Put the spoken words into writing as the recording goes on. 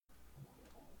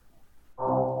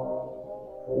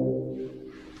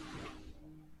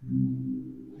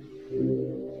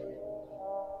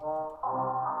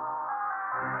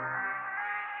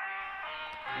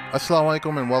Assalamu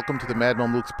alaikum and welcome to the Mad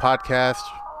Mamluks podcast.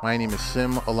 My name is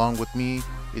Sim. Along with me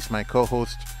is my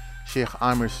co-host Sheikh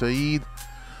Amir Saeed.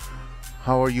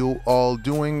 How are you all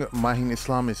doing? Mahin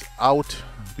Islam is out.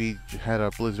 We had a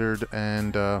blizzard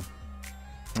and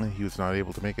he was not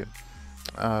able to make it.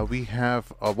 We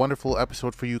have a wonderful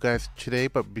episode for you guys today,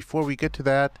 but before we get to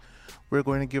that, we're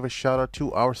going to give a shout out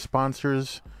to our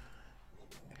sponsors.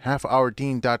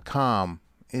 halfourdeen.com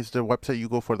is the website you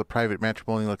go for the private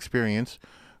matrimonial experience.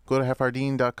 Go to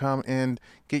halfourdeen.com and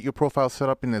get your profile set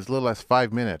up in as little as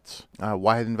 5 minutes.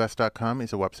 wahidinvest.com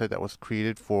is a website that was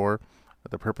created for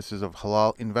the purposes of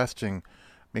halal investing.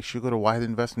 Make sure you go to Wahid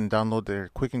Invest and download their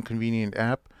quick and convenient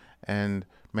app and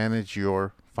manage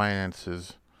your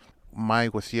finances.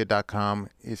 mywasiya.com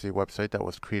is a website that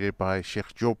was created by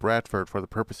Sheikh Joe Bradford for the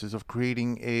purposes of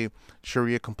creating a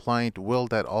Sharia compliant will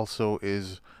that also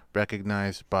is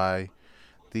recognized by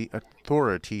the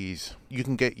authorities. You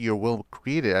can get your will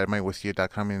created at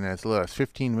mywasiya.com in as little as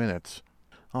 15 minutes.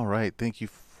 All right, thank you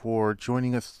for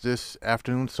joining us this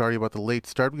afternoon. Sorry about the late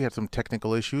start. We had some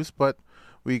technical issues, but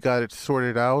we got it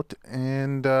sorted out,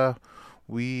 and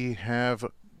we have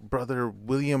Brother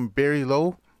William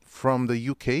Barylo from the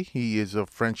UK. He is of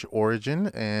French origin,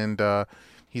 and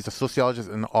he's a sociologist,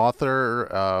 an author,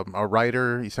 a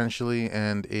writer, essentially,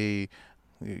 and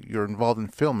you're involved in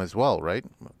film as well, right,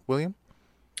 William?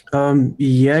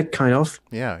 Yeah, kind of.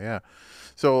 Yeah.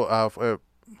 So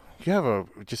you have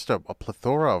just a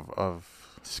plethora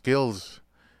of skills,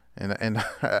 and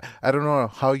I don't know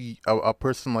how a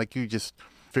person like you just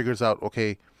figures out,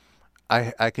 okay,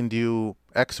 I can do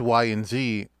X, Y, and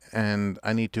Z, and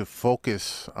I need to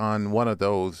focus on one of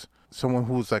those. Someone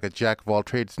who's like a jack of all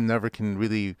trades never can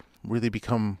really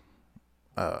become,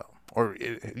 or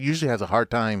it usually has a hard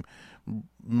time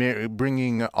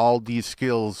bringing all these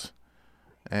skills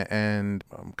and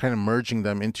kind of merging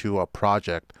them into a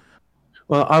project.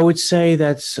 Well, I would say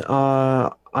that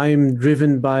I'm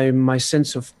driven by my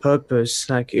sense of purpose.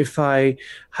 Like if I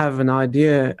have an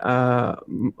idea,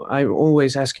 I'm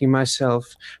always asking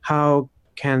myself, how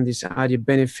can this idea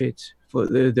benefit for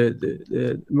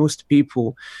the most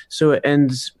people? So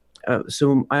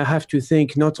I have to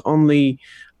think not only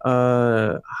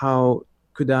how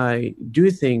could I do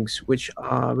things which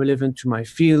are relevant to my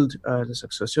field, the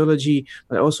sociology,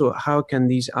 but also how can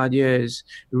these ideas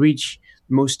reach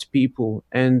most people.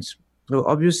 And well,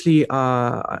 obviously,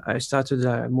 I started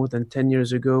more than 10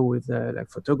 years ago with like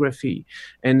photography,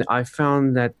 and I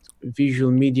found that visual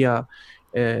media,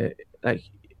 uh, like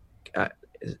uh,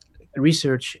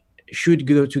 research, should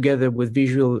go together with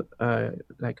visual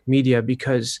like media,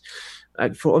 because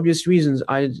for obvious reasons,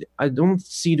 I don't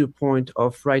see the point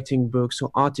of writing books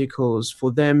or articles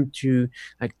for them to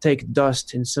like take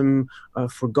dust in some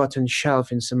forgotten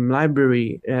shelf in some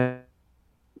library.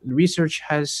 Research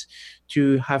has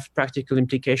to have practical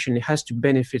implication. It has to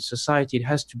benefit society. It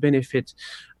has to benefit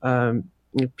um,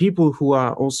 people who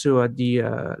are also at the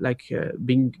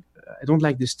being. I don't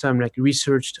like this term, like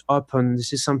researched upon.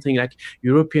 This is something like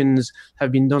Europeans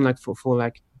have been done like for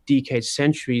like decades,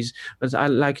 centuries. But I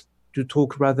like to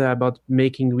talk rather about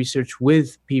making research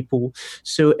with people.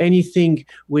 So anything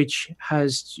which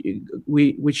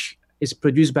is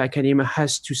produced by academia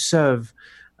has to serve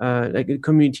like a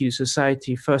community,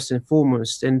 society first and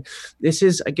foremost. And this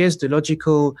is, I guess, the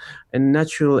logical and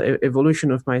natural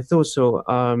evolution of my thoughts. So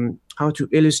how to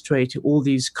illustrate all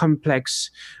these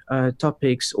complex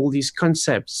topics, all these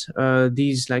concepts,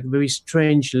 these like very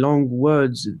strange long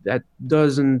words that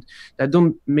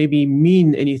don't maybe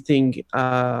mean anything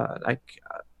at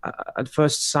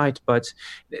first sight, but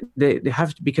they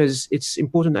have to, because it's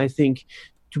important, I think,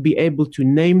 to be able to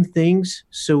name things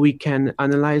so we can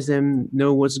analyze them,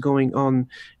 know what's going on,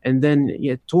 and then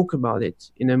talk about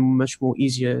it in a much more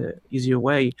easier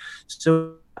way.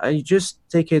 So I just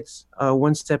take it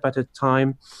one step at a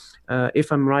time. If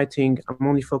I'm writing, I'm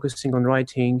only focusing on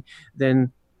writing.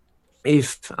 Then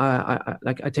if I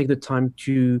take the time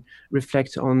to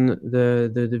reflect on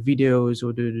the videos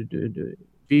or the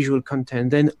visual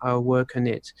content, then I'll work on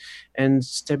it, and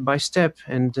step by step.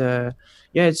 And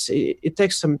it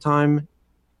takes some time.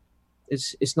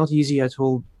 It's not easy at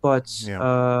all, but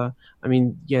Yeah. I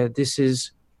mean, this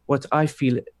is what I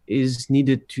feel is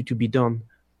needed to be done.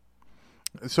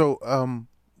 So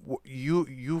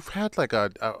you've had like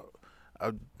a,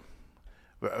 a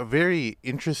very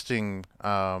interesting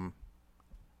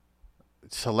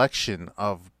selection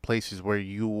of places where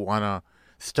you want to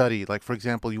study. Like, for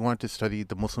example, you want to study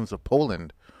the Muslims of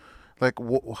Poland. Like,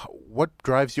 what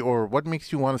drives you, or what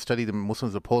makes you want to study the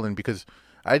Muslims of Poland? Because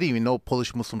I didn't even know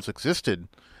Polish Muslims existed.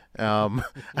 Um,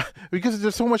 because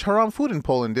there's so much haram food in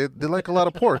Poland. They like a lot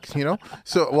of pork, you know?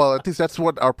 So, well, at least that's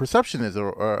what our perception is,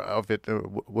 or of it,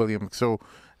 William. So,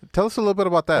 tell us a little bit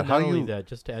about that. And How not only you. that,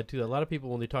 just to add to that, a lot of people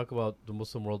when they talk about the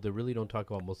Muslim world, they really don't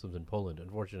talk about Muslims in Poland.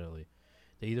 Unfortunately,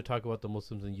 they either talk about the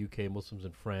Muslims in UK, Muslims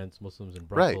in France, Muslims in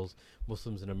Right. Brussels,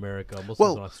 Muslims in America, Muslims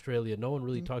in Well, Australia. No one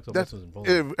really talks about that's Muslims in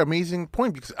Poland. an amazing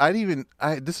point because I didn't even.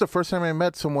 This is the first time I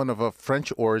met someone of a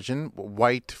French origin,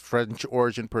 white French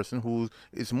origin person who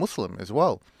is Muslim as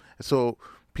well. So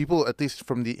people, at least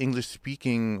from the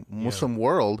English-speaking Yeah. Muslim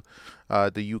world,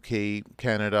 the UK,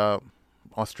 Canada,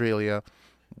 Australia,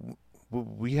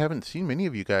 we haven't seen many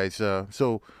of you guys.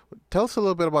 So tell us a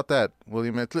little bit about that,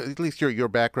 William. At least your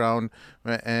background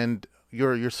and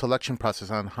your selection process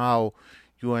on how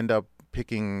you end up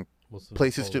picking Muslims in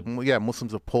places to, Poland. yeah,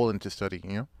 Muslims of Poland to study.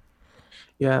 You know.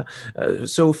 Yeah.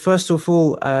 So first of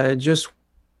all, just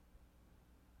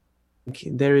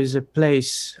there is a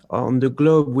place on the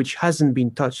globe which hasn't been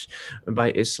touched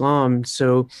by Islam.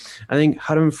 So I think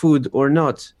haram food or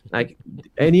not, like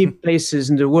any places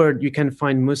in the world, you can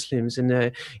find Muslims,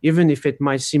 and even if it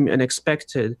might seem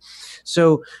unexpected.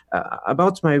 So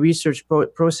about my research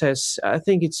process, I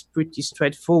think it's pretty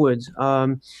straightforward.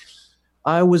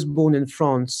 I was born in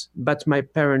France, but my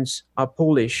parents are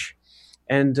Polish,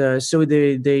 and so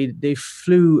they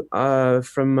flew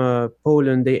from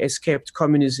Poland. They escaped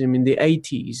communism in the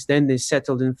 80s. Then they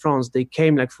settled in France. They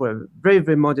came like for a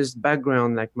very modest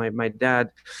background. Like my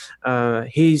dad,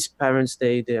 his parents.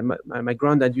 My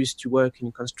granddad used to work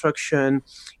in construction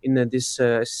in this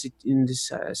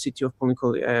city of Poland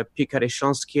called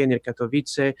Piekareszanskie near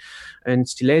Katowice and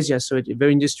Silesia. So it's a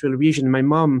very industrial region. My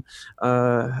mom,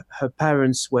 her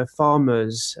parents were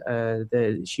farmers.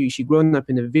 She grown up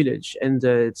in a village, and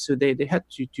so they had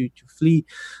to flee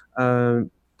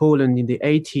Poland in the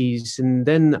 80s. And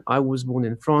then I was born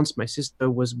in France. My sister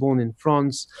was born in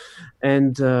France,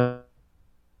 and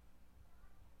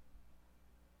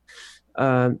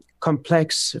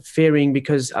complex fearing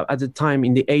because at the time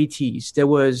in the 80s there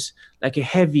was like a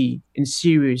heavy and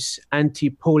serious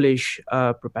anti-Polish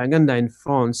propaganda in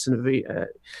France, and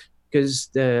because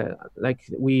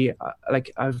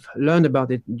I've learned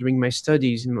about it during my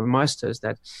studies in my masters,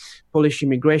 that Polish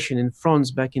immigration in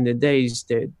France back in the days,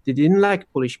 they didn't like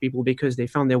Polish people because they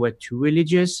found they were too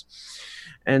religious.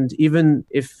 And even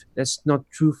if that's not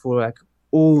true for like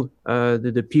all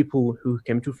the people who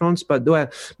came to France, but well,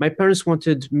 my parents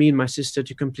wanted me and my sister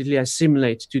to completely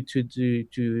assimilate,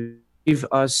 to give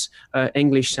us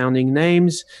English sounding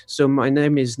names. So my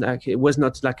name is like, it was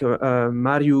not like a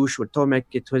Mariusz or Tomek,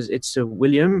 it's a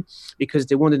William, because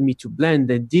they wanted me to blend.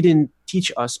 They didn't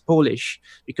teach us Polish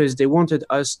because they wanted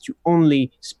us to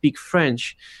only speak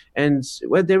French. And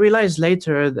well, they realized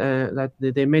later that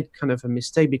they made kind of a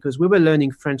mistake because we were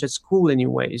learning French at school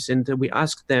anyways. And we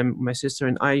asked them, my sister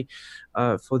and I,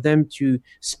 for them to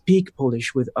speak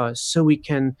Polish with us so we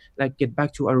can like get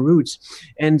back to our roots.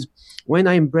 And when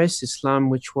I embraced Islam,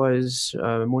 which was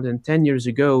more than 10 years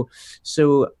ago,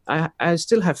 so I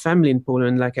still have family in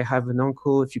Poland. Like I have an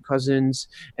uncle, a few cousins,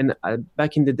 and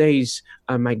back in the days,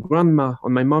 my grandma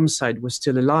on my mom's side was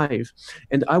still alive,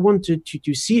 and I wanted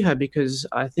to see her because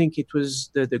I think it was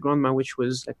the grandma which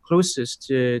was like closest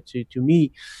to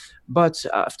me. But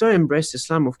after I embraced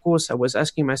Islam, of course, I was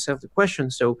asking myself the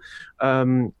question: so,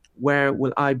 where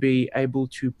will I be able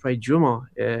to pray Jummah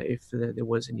if there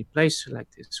was any place like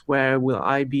this? Where will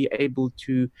I be able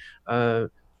to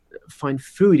find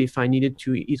food if I needed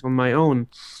to eat on my own?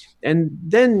 And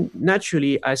then,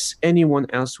 naturally, as anyone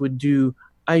else would do,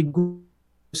 I Googled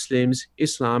Muslims,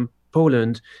 Islam,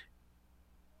 Poland.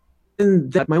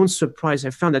 And that, my own surprise,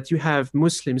 I found that you have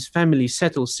Muslims families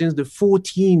settled since the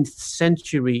 14th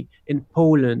century in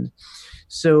Poland.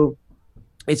 So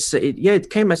it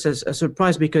came as a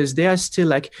surprise because they are still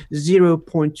like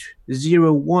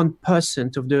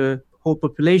 0.01% of the whole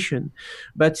population.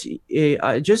 But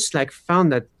I just like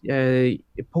found that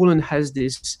Poland has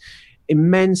this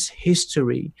immense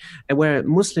history where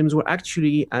Muslims were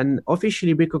actually an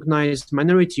officially recognized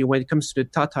minority when it comes to the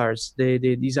Tatars.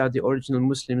 These are the original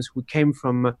Muslims who came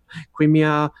from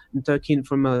Crimea and Turkey, and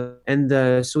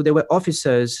so they were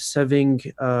officers serving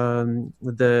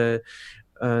the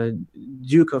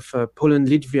Duke of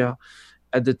Poland-Litvia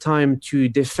at the time to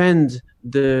defend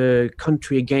the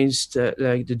country against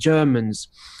like the Germans.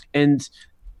 And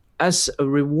as a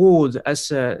reward,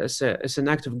 as an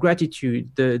act of gratitude,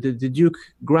 the Duke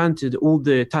granted all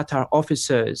the Tatar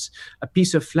officers a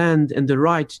piece of land and the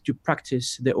right to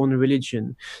practice their own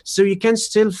religion. So you can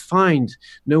still find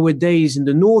nowadays in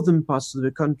the northern parts of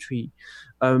the country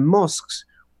mosques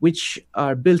which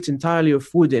are built entirely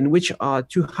of wood and which are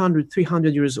 200,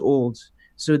 300 years old.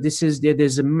 So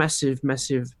there's a massive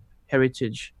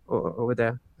heritage over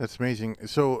there. That's amazing.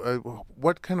 So,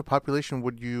 what kind of population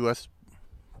would you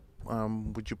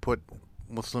put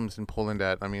Muslims in Poland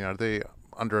at? I mean, are they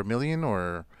under 1 million,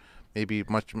 or maybe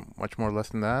much more less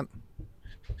than that?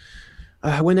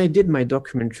 When I did my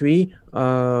documentary,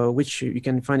 which you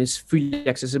can find is freely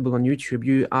accessible on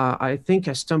YouTube, I think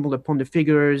I stumbled upon the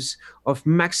figures of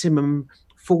maximum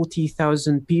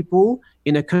 40,000 people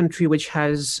in a country which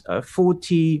has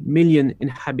 40 million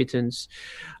inhabitants.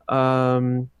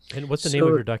 And what's the name of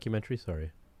your documentary?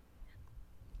 Sorry.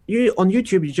 On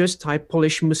YouTube, you just type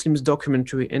Polish Muslims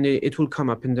documentary, and it will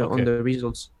come up on the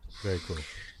results. Very cool.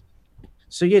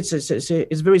 So yeah,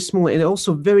 it's very small and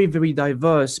also very, very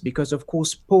diverse, because of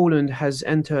course Poland has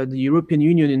entered the European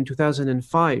Union in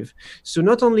 2005. So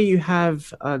not only you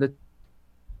have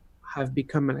have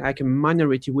become like a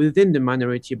minority within the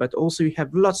minority, but also you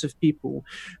have lots of people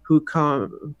who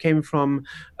came from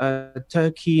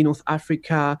Turkey, North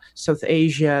Africa, South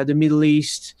Asia, the Middle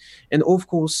East, and of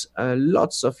course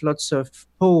lots of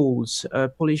Poles,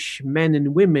 Polish men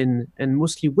and women, and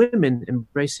mostly women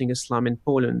embracing Islam in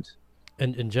Poland.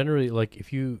 And generally, like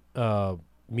if you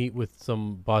meet with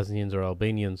some Bosnians or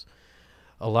Albanians,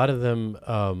 a lot of them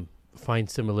find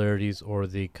similarities, or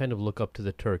they kind of look up to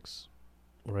the Turks,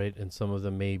 right? And some of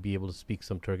them may be able to speak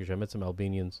some Turkish. I met some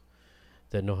Albanians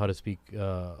that know how to speak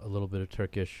a little bit of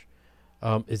Turkish.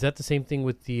 Is that the same thing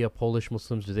with the Polish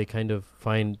Muslims? Do they kind of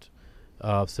find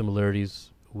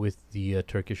similarities with the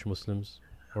Turkish Muslims?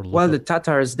 Well, the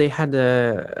Tatars, they had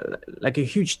a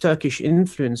huge Turkish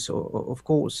influence, of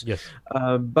course. Yes.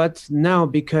 But now,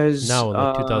 because now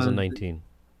in 2019.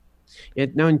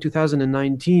 Now in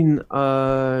 2019,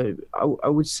 I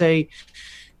would say,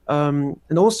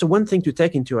 and also one thing to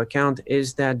take into account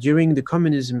is that during the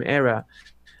communism era,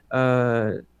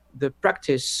 the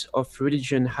practice of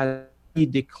religion had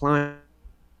declined.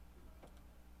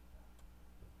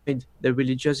 The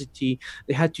religiosity,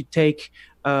 they had to take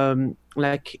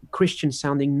like Christian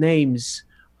sounding names.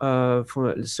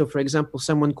 For example,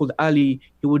 someone called Ali,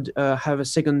 he would have a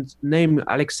second name,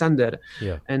 Alexander.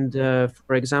 Yeah. And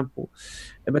for example,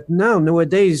 but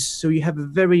nowadays, so you have a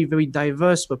very, very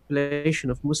diverse population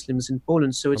of Muslims in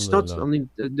Poland. So it's not only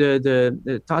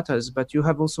the Tatars, but you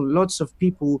have also lots of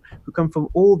people who come from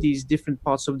all these different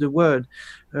parts of the world,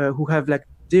 who have like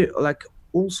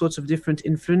all sorts of different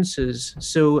influences.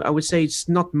 So I would say it's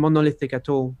not monolithic at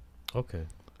all. Okay.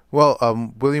 Well,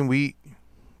 William, you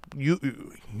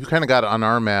kind of got on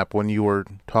our map when you were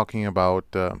talking about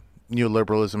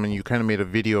neoliberalism, and you kind of made a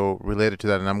video related to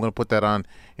that, and I'm going to put that on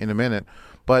in a minute.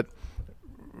 But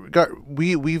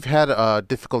we've had a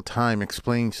difficult time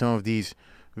explaining some of these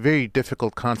very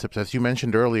difficult concepts, as you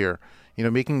mentioned earlier. You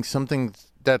know, making something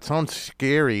that sounds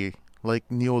scary, like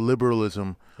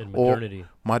neoliberalism and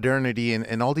modernity,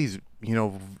 and all these, you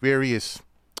know, various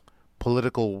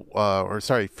political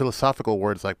philosophical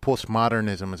words like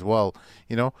postmodernism as well.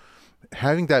 You know,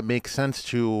 having that make sense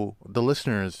to the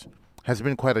listeners has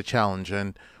been quite a challenge,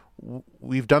 and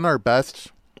we've done our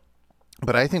best.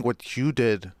 But I think what you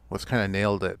did was kind of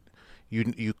nailed it.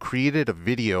 You created a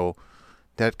video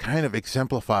that kind of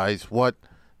exemplifies what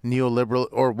neoliberal,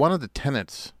 or one of the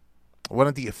tenets, one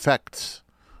of the effects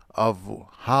of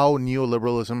how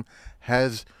neoliberalism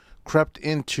has crept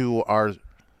into our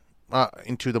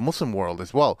into the Muslim world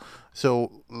as well.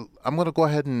 So I'm going to go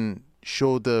ahead and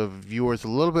show the viewers a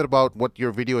little bit about what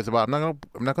your video is about. I'm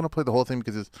not going to play the whole thing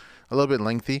because it's a little bit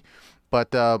lengthy,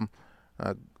 but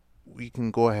we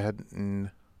can go ahead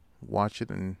and watch it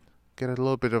and get a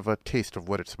little bit of a taste of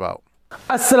what it's about.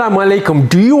 Assalamu alaikum.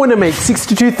 Do you want to make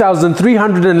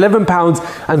 £62,311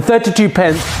 and 32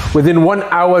 pence within 1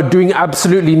 hour doing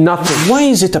absolutely nothing? Why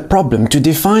is it a problem to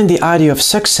define the idea of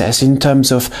success in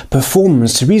terms of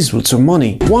performance, results or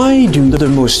money? Why do the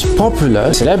most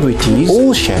popular celebrities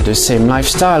all share the same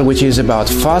lifestyle, which is about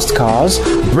fast cars,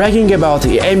 bragging about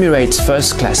the Emirates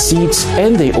first class seats,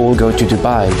 and they all go to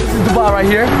Dubai? Dubai right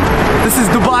here. This is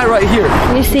Dubai right here.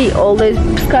 You see all those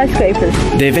skyscrapers.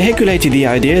 They vehiculated the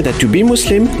idea that to be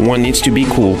Muslim, one needs to be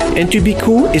cool. And to be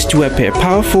cool is to appear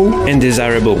powerful and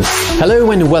desirable. Hello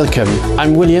and welcome.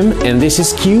 I'm William, and this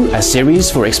is Q, a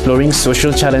series for exploring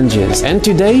social challenges. And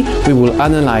today we will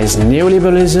analyze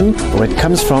neoliberalism, where it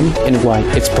comes from and why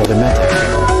it's problematic.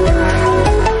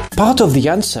 Part of the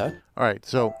answer. All right,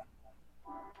 so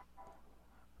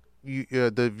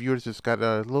the viewers just got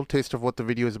a little taste of what the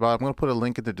video is about. I'm going to put a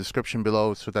link in the description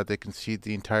below so that they can see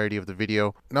the entirety of the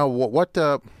video. Now, what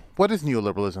is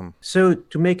neoliberalism? So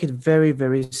to make it very,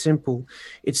 very simple,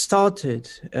 it started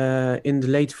in the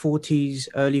late 40s,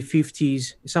 early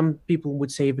 50s. Some people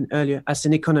would say even earlier as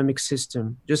an economic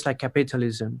system, just like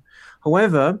capitalism.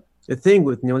 However, the thing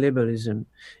with neoliberalism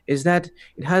is that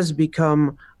it has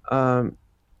become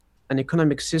an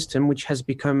economic system which has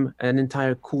become an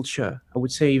entire culture. I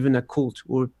would say even a cult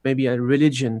or maybe a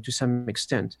religion to some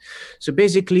extent. So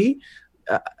basically,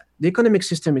 the economic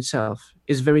system itself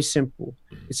is very simple.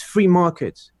 It's free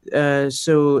market,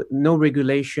 so no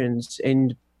regulations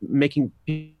and making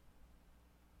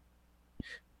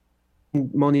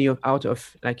money out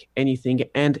of like anything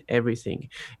and everything,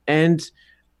 and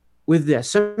with the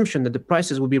assumption that the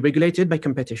prices will be regulated by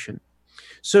competition.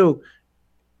 So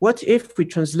what if we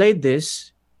translate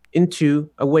this into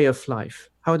a way of life?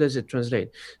 How does it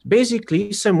translate?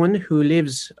 Basically, someone who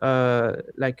lives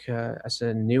as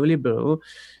a neoliberal,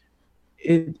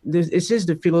 this is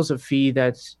the philosophy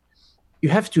that you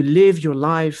have to live your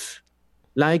life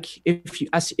like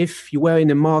as if you were in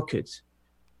a market,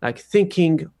 like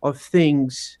thinking of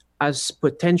things as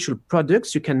potential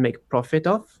products you can make profit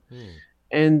of,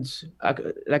 and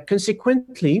like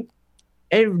consequently,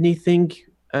 anything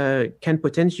you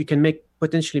can make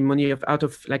potentially money out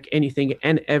of like anything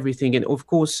and everything, and of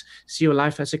course see your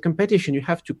life as a competition. You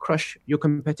have to crush your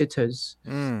competitors.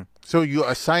 So you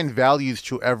assign values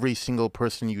to every single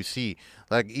person you see.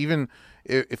 Like even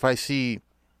if I see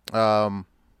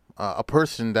a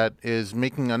person that is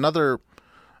making another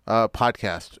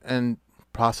podcast and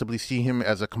possibly see him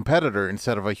as a competitor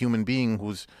instead of a human being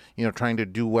who's trying to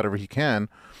do whatever he can.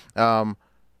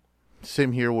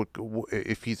 Same here.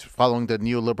 If he's following the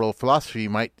neoliberal philosophy,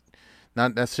 might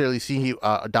not necessarily see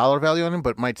a dollar value on him,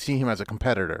 but might see him as a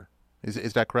competitor.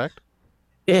 Is that correct?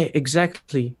 Yeah,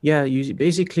 exactly. Yeah,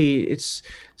 basically it's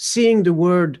seeing the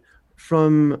world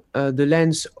from the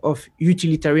lens of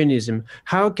utilitarianism.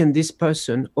 How can this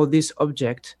person or this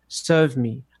object serve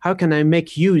me? How can I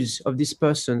make use of this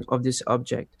person, of this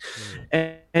object?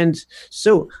 And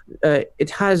so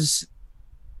it has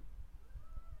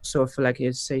for like,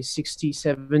 let's say 60,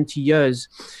 70 years.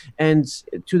 And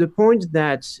to the point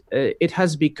that it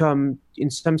has become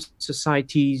in some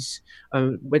societies,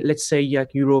 let's say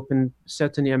like Europe and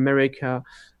certainly America,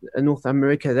 North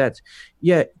America, that,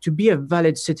 to be a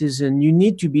valid citizen, you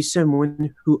need to be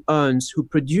someone who earns, who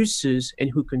produces,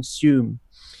 and who consumes.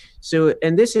 So,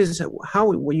 and this is how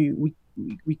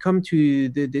we come to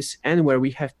this end where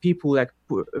we have people like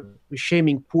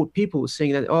shaming poor people,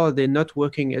 saying that, oh, they're not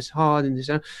working as hard and this,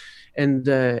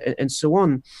 and so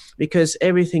on, because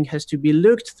everything has to be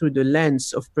looked through the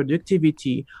lens of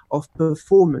productivity, of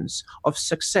performance, of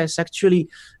success. Actually,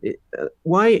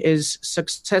 why is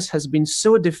success has been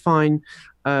so defined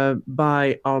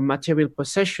by our material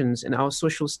possessions and our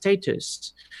social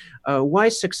status? Why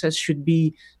success should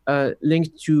be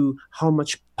linked to how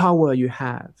much power you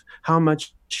have,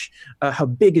 how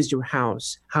big is your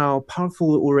house, how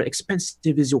powerful or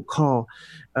expensive is your car,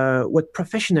 what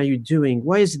profession are you doing?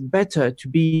 Why is it better to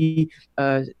be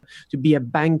a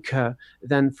banker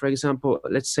than, for example,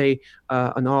 let's say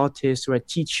an artist or a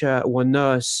teacher or a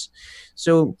nurse?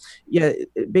 So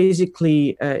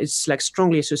basically it's like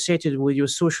strongly associated with your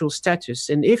social status.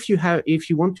 And if you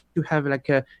want to have like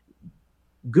a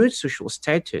good social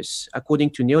status according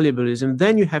to neoliberalism,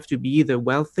 then you have to be either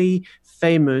wealthy,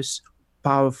 famous,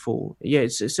 powerful.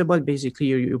 It's about basically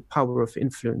your power of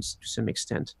influence to some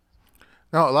extent.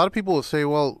 Now, a lot of people will say,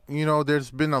 well, there's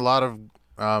been a lot of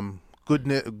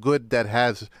good that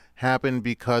has happened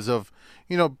because of,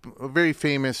 very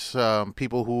famous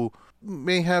people who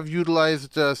may have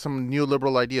utilized some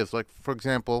neoliberal ideas. Like, for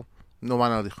example, Nouman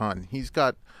Ali Khan. He's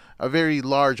got a very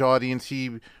large audience.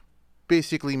 He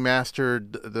basically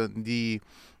mastered the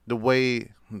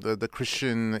way the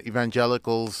Christian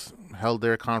evangelicals held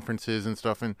their conferences and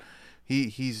stuff, and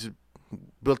he's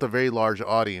built a very large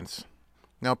audience.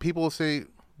 Now, people will say,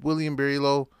 William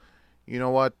Barylo, you know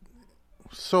what?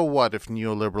 So what if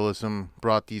neoliberalism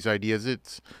brought these ideas?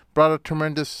 It's brought a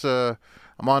tremendous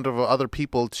amount of other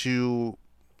people to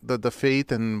the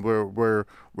faith, and we're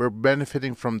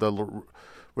benefiting from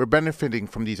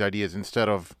these ideas instead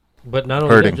of. But not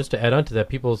only that, just to add on to that,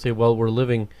 people say, well, we're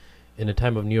living in a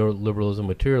time of neoliberalism,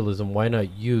 materialism. Why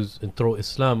not use and throw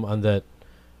Islam on that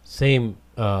same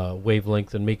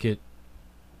wavelength and make it,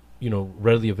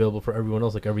 readily available for everyone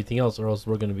else, like everything else, or else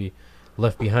we're going to be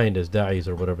left behind as da'is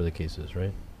or whatever the case is,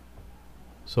 right?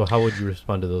 So how would you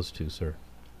respond to those two, sir?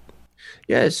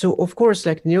 Yeah, so of course,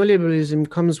 like neoliberalism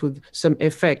comes with some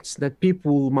effects that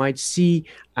people might see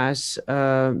as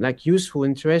like useful,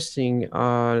 interesting,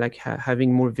 like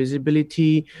having more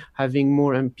visibility, having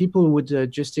more, and people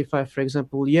would justify, for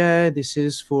example, yeah, this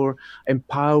is for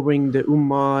empowering the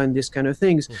ummah and this kind of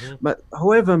things. Hmm. But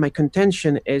however, my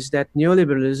contention is that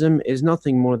neoliberalism is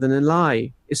nothing more than a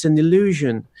lie. It's an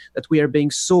illusion that we are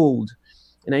being sold,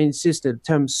 and I insist that the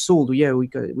term sold. Yeah,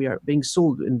 we are being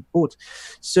sold and bought.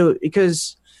 So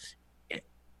because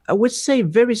I would say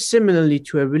very similarly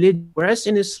to a religion, whereas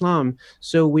in Islam,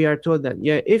 so we are told that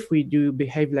yeah, if we do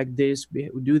behave like this, we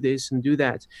do this and do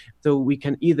that, so we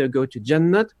can either go to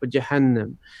Jannat or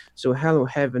Jahannam, so hell or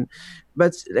heaven.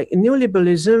 But like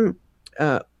neoliberalism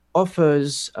uh,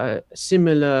 offers a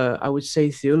similar, I would say,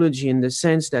 theology in the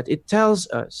sense that it tells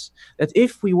us that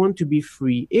if we want to be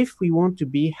free, if we want to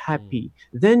be happy,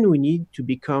 then we need to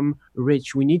become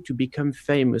rich, we need to become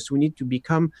famous, we need to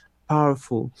become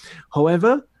powerful.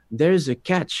 However, there is a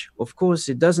catch. Of course,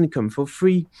 it doesn't come for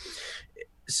free.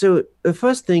 So the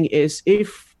first thing is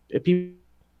if people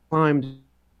climb the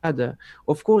ladder,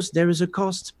 of course, there is a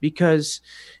cost because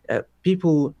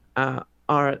people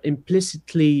are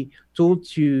implicitly told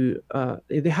to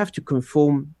they have to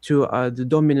conform to the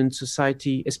dominant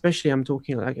society. Especially, I'm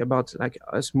talking like about like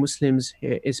us Muslims,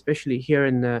 here, especially here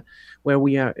in where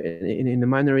we are in the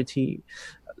minority.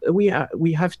 We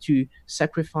have to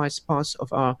sacrifice parts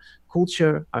of our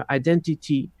culture, our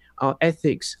identity, our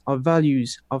ethics, our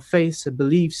values, our faiths, our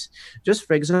beliefs. Just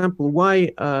for example,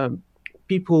 why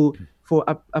people for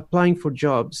applying for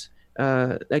jobs,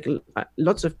 like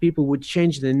lots of people would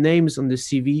change their names on the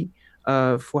CV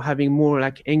for having more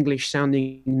like English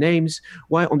sounding names.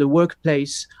 Why on the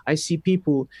workplace I see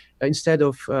people instead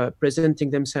of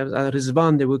presenting themselves as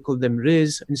Rizvan, they will call them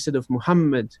Riz. Instead of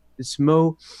Muhammad, it's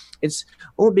Mo. It's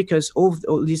all because of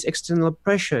all these external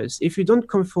pressures. If you don't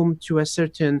conform to a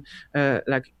certain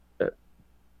like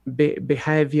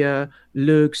behavior,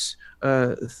 looks,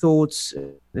 thoughts,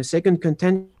 the second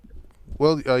content.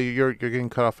 Well, you're getting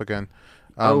cut off again.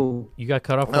 Oh, You got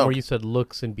cut off from Oh, where you said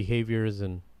looks and behaviors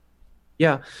and.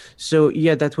 yeah. So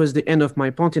yeah, that was the end of my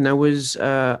point, and I was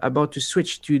about to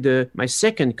switch to the my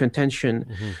second contention,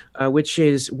 which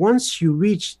is once you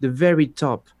reach the very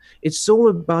top, it's all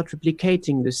about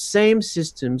replicating the same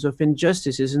systems of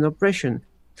injustices and oppression.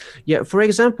 Yeah, for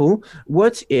example,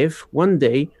 what if one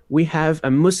day we have a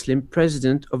Muslim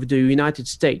president of the United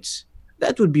States?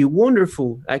 That would be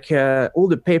wonderful. Like all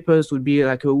the papers would be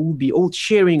like would be all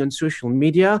cheering on social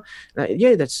media.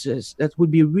 Yeah, that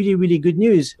would be really really good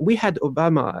news. We had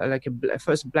Obama like a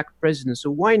first black president, so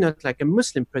why not like a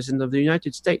Muslim president of the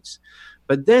United States?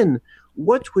 But then,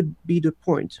 what would be the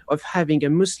point of having a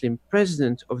Muslim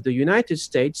president of the United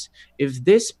States if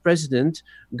this president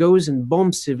goes and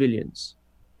bombs civilians?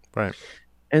 right.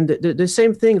 And the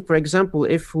same thing, for example,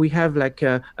 if we have like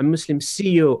a Muslim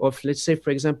CEO of, let's say, for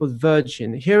example,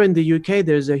 Virgin. Here in the UK,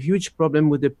 there's a huge problem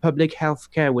with the public health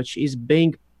care, which is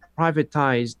being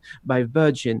privatized by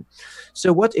Virgin.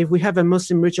 So what if we have a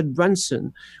Muslim Richard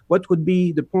Branson? What would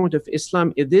be the point of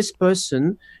Islam if this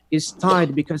person is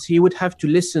tied because he would have to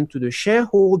listen to the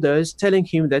shareholders telling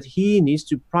him that he needs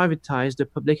to privatize the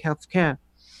public health care?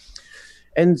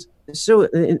 And so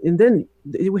and then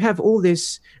we have all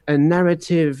this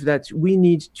narrative that we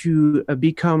need to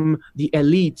become the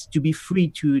elite to be free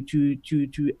to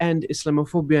end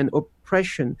Islamophobia and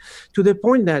oppression, to the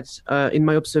point that in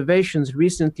my observations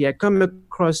recently I come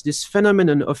across this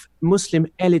phenomenon of Muslim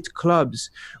elite clubs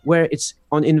where it's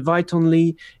on invite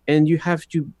only and you have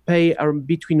to pay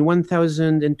between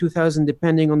 1,000 and 2,000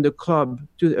 depending on the club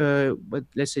to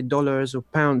let's say dollars or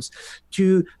pounds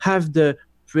to have the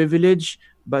privilege,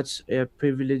 but a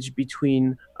privilege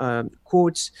between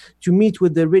courts, to meet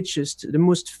with the richest, the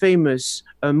most famous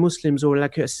Muslims or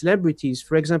like celebrities.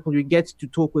 For example, you get to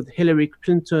talk with Hillary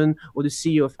Clinton or the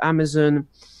CEO of Amazon.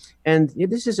 And yeah,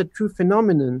 this is a true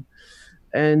phenomenon.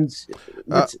 And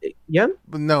yeah.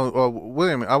 No,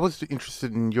 William, I was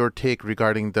interested in your take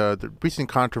regarding the recent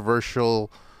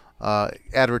controversial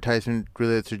advertisement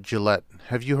related to Gillette.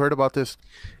 Have you heard about this?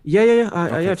 Yeah.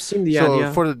 I have seen the ad.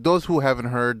 So for those who haven't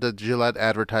heard, the Gillette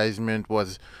advertisement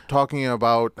was talking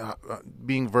about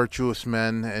being virtuous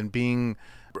men and being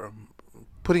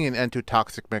putting an end to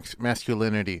toxic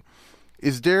masculinity.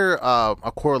 Is there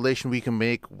a correlation we can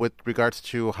make with regards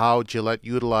to how Gillette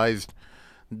utilized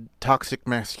toxic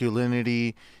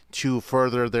masculinity to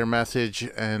further their message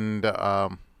and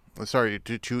to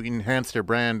enhance their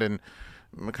brand and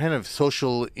kind of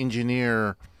social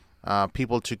engineer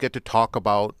people to get to talk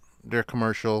about their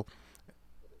commercial,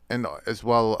 and as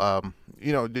well,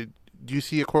 do you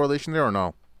see a correlation there or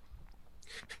no?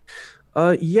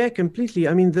 Yeah, completely.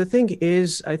 I mean, the thing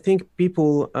is, I think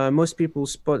most people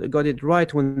got it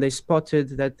right when they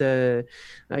spotted that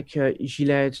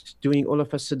Gillette doing all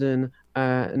of a sudden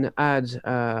an ad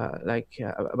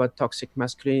about toxic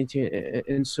masculinity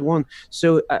and so on.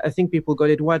 So I think people got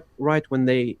it right when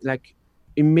they like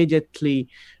immediately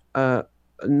uh,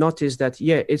 noticed that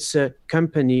yeah, it's a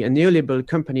company, a neoliberal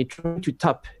company trying to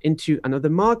tap into another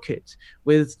market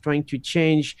with trying to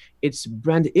change its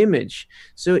brand image.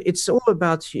 So it's all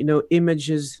about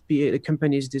images the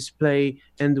companies display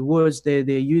and the words they're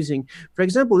using. For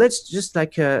example, let's just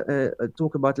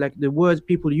talk about like the words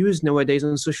people use nowadays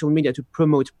on social media to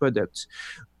promote products.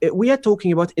 We are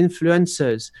talking about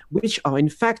influencers, which are in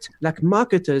fact like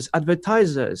marketers,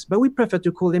 advertisers, but we prefer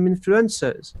to call them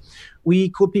influencers. We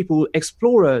call people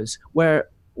explorers,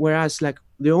 whereas like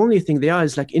the only thing they are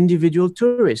is like individual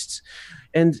tourists.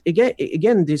 And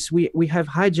again, this we have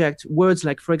hijacked words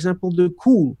like, for example, the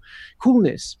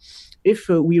coolness. If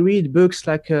we read books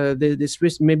like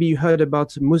maybe you heard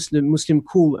about Muslim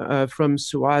cool from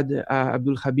Suad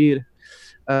Abdul Khabir.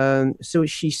 So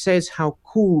she says how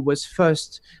cool was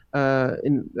first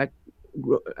in like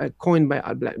coined by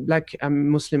black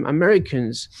Muslim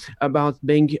Americans about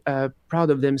being proud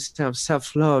of themselves,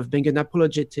 self-love, being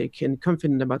unapologetic and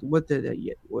confident about who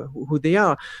they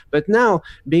are. But now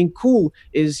being cool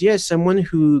is yes, someone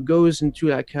who goes into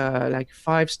like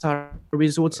 5-star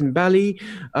resorts in Bali,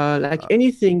 like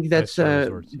anything that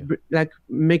resorts, yeah. like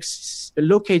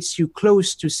locates you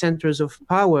close to centers of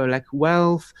power like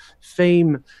wealth,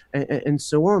 fame, and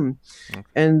so on. Okay.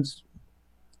 And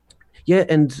yeah,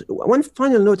 and one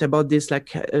final note about this,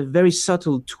 like a very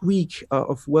subtle tweak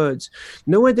of words.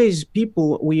 Nowadays,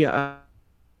 we are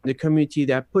the community,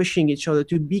 they are pushing each other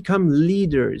to become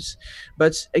leaders.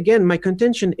 But again, my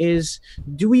contention is,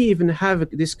 do we even have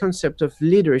this concept of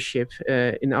leadership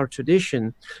in our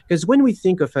tradition? Because when we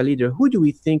think of a leader, who do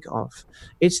we think of?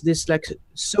 It's this like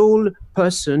sole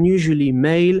person, usually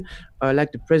male,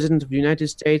 like the president of the United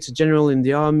States, a general in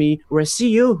the army, or a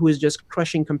CEO who is just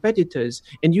crushing competitors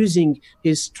and using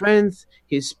his strength,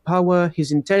 his power,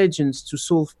 his intelligence to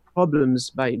solve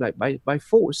problems by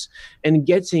force and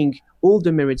getting all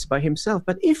the merits by himself.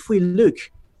 But if we look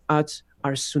at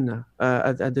our Sunnah,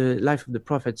 at the life of the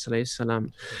Prophet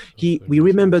ﷺ, we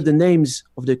remember the names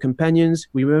of the companions,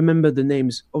 we remember the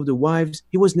names of the wives.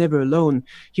 He was never alone.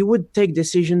 He would take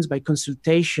decisions by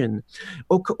consultation.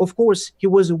 Of course, he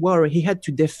was a warrior. He had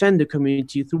to defend the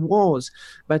community through wars,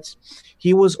 but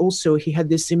he had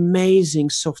this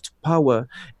amazing soft power,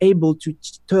 able to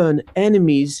turn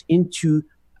enemies into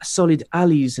solid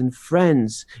allies and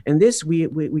friends. And this we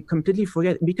completely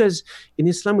forget, because in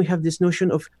Islam we have this notion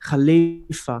of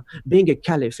khalifa, being a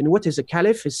caliph. And what is a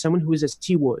caliph? Is someone who is a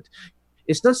steward.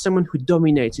 It's not someone who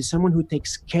dominates. It's someone who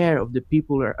takes care of the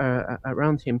people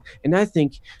around him. And I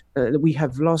think we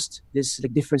have lost this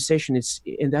like differentiation.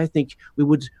 And I think we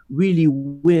would really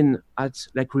win at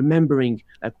like remembering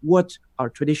like what our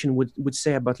tradition would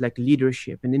say about like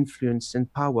leadership and influence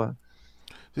and power.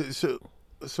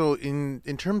 So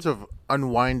in terms of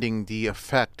unwinding the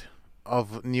effect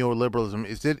of neoliberalism,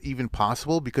 is it even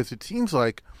possible? Because it seems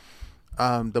like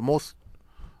the most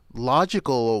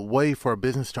logical way for a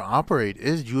business to operate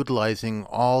is utilizing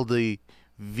all the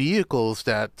vehicles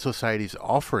that society is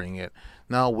offering it.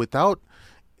 Now, without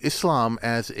Islam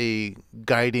as a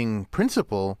guiding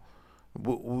principle,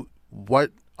 what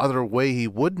other way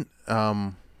would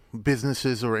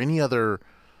businesses or any other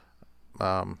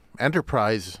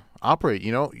enterprise operate?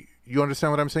 You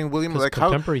understand what I'm saying, William? Like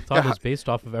contemporary thought is based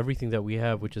off of everything that we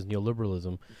have, which is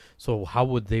neoliberalism. So how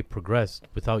would they progress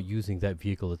without using that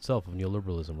vehicle itself of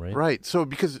neoliberalism, right? Right. So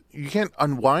because you can't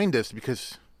unwind this,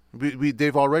 because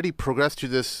they've already progressed to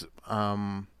this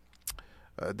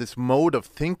this mode of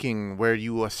thinking where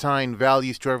you assign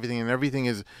values to everything, and everything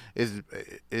is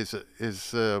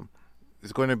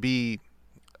going to be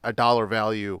a dollar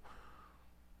value.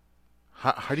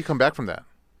 How do you come back from that?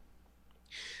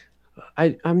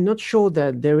 I'm not sure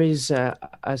that there is a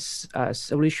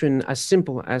solution as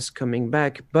simple as coming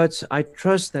back, but I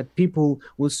trust that people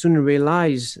will soon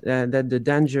realize that the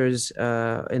dangers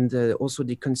and also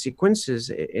the consequences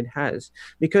it has,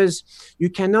 because you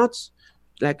cannot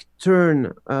like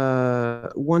turn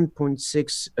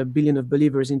 1.6 billion of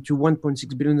believers into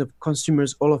 1.6 billion of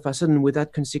consumers all of a sudden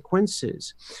without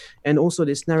consequences. And also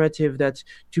this narrative that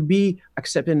to be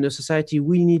accepted in the society,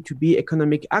 we need to be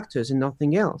economic actors and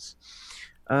nothing else.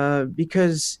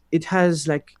 Because it has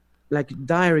like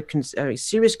direct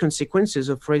serious consequences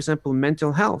of, for example,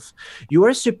 mental health. You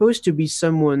are supposed to be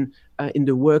someone in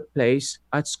the workplace,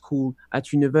 at school,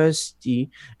 at university,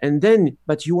 and then,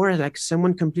 but you are like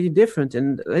someone completely different.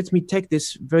 And let me take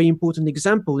this very important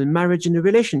example in marriage and the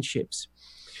relationships.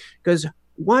 Because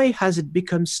why has it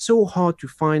become so hard to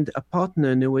find a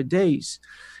partner nowadays?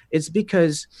 It's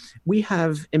because we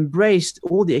have embraced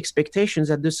all the expectations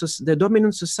that the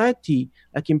dominant society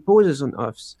like imposes on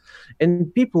us.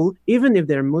 And people, even if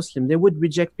they're Muslim, they would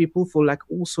reject people for like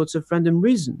all sorts of random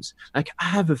reasons. Like I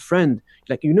have a friend,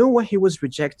 like, you know why he was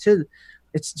rejected?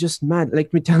 It's just mad.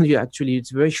 Let me tell you, actually,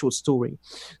 it's a very short story.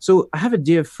 So I have a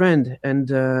dear friend, and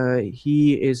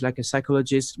he is like a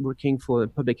psychologist working for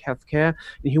public healthcare.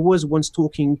 And he was once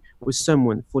talking with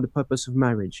someone for the purpose of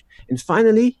marriage. And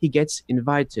finally, he gets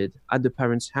invited at the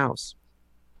parents' house.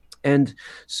 And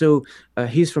so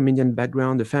he's from Indian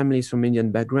background, the family is from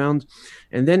Indian background.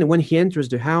 And then when he enters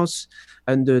the house,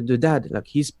 and the dad, like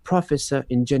he's professor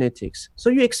in genetics.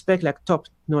 So you expect like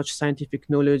top-notch scientific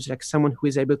knowledge, like someone who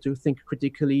is able to think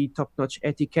critically, top-notch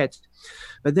etiquette.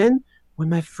 But then when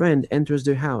my friend enters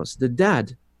the house, the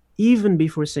dad, even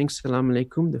before saying salam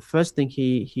alaikum, the first thing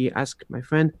he asked my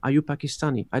friend, are you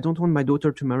Pakistani? I don't want my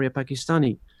daughter to marry a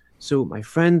Pakistani. So my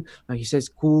friend, he says,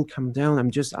 cool, calm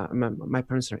down. My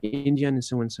parents are Indian and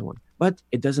so on and so on. But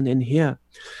it doesn't end here.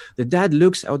 The dad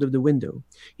looks out of the window.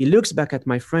 He looks back at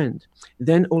my friend.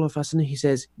 Then all of a sudden he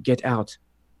says, get out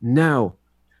now.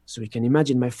 So you can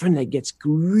imagine my friend like gets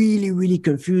really, really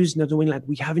confused, not knowing like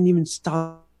we haven't even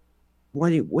started.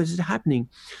 What is happening?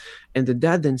 And the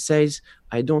dad then says,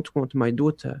 I don't want my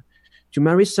daughter to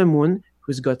marry someone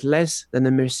who's got less than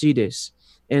a Mercedes.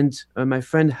 And my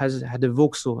friend has had a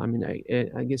Vauxhall. I mean,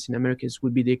 I guess in America it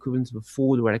would be the equivalent of a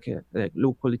Ford or like a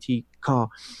low quality car.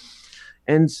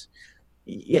 And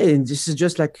yeah, this is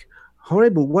just like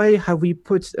horrible. Why have we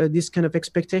put this kind of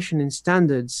expectation and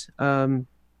standards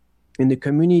in the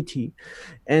community?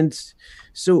 And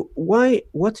so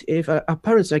what if our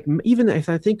parents, like even if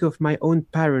I think of my own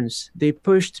parents, they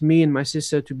pushed me and my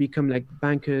sister to become like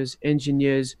bankers,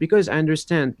 engineers, because I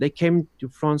understand they came to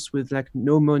France with like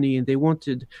no money, and they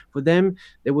wanted, for them,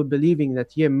 they were believing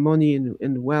that money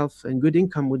and wealth and good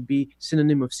income would be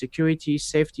synonym of security,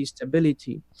 safety,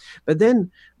 stability. But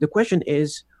then the question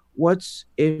is, what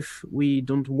if we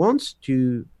don't want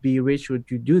to be rich or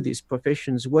to do these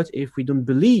professions? What if we don't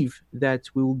believe that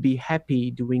we will be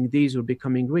happy doing these or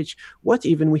becoming rich? What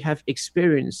even we have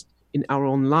experienced in our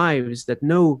own lives that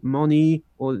no money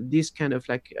or this kind of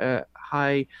like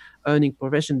high earning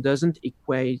profession doesn't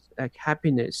equate like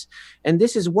happiness? And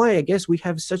this is why I guess we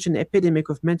have such an epidemic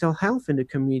of mental health in the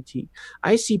community.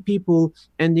 I see people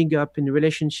ending up in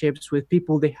relationships with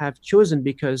people they have chosen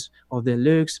because of their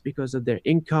looks, because of their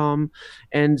income,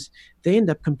 and they end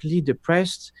up completely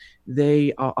depressed.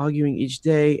 They are arguing each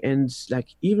day, and like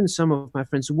even some of my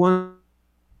friends, one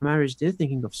marriage, they're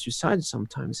thinking of suicide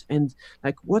sometimes. And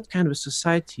like what kind of a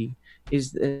society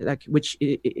is like which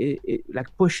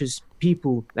like pushes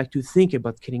people like to think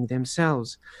about killing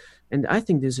themselves? And I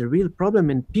think there's a real problem,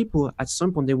 and people at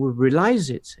some point they will realize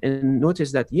it and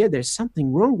notice that there's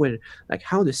something wrong with like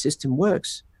how the system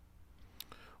works.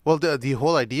 Well, the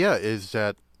whole idea is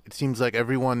that it seems like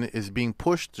everyone is being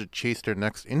pushed to chase their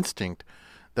next instinct.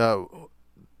 The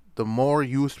more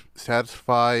you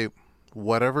satisfy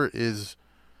whatever is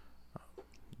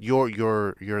your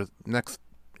next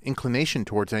inclination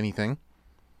towards anything,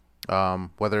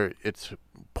 whether it's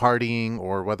partying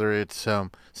or whether it's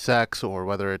sex or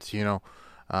whether it's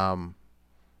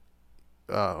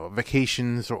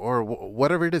vacations or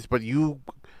whatever it is, but you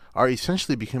are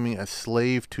essentially becoming a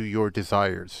slave to your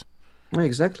desires.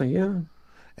 Exactly, yeah.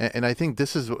 And I think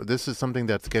this is something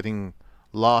that's getting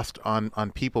lost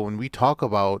on people when we talk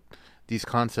about these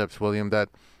concepts, William, that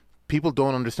people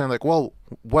don't understand, like, well,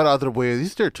 what other way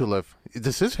is there to live?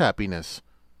 This is happiness,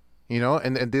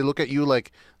 and they look at you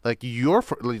like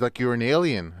you're an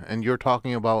alien, and you're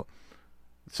talking about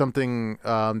something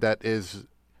that is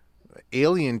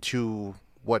alien to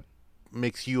what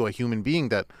makes you a human being,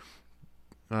 that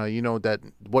that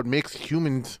what makes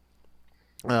humans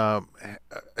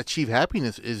achieve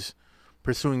happiness is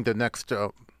pursuing the next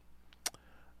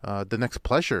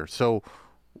pleasure. So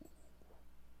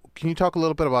can you talk a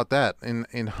little bit about that,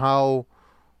 and how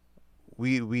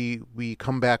we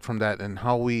come back from that, and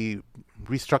how we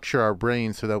restructure our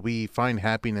brain so that we find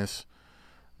happiness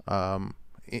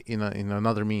in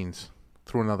another means,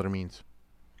 through another means?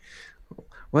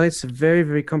 Well, it's a very,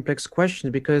 very complex question,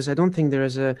 because I don't think there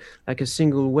is a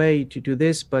single way to do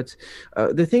this. But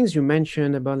the things you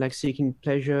mentioned about like seeking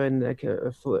pleasure and like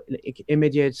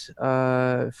immediate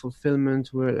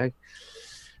fulfillment were like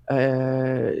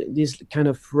this kind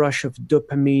of rush of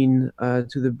dopamine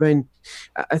to the brain.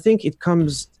 I think it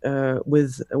comes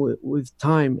with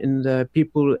time in the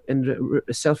people and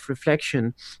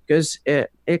self-reflection. Because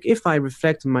if I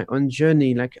reflect on my own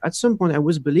journey, like at some point I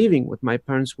was believing what my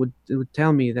parents would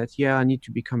tell me, that yeah, I need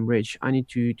to become rich, I need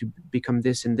to become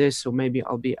this and this, so maybe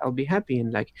I'll be happy.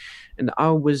 And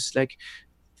I was like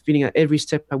feeling that every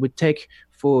step I would take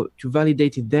to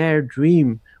validate their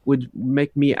dream would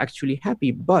make me actually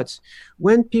happy. But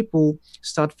when people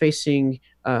start facing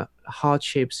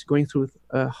hardships, going through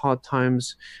hard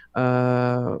times,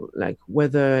 like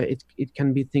whether it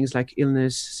can be things like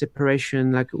illness,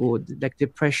 separation, or like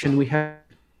depression, we have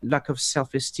lack of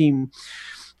self-esteem.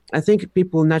 I think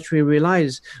people naturally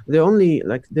realize the only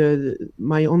like the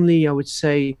my only, I would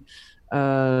say,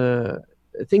 uh,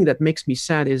 thing that makes me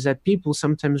sad is that people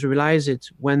sometimes realize it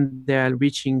when they're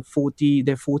reaching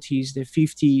their 40s, their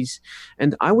 50s.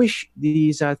 And I wish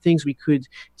these are things we could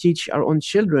teach our own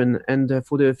children, and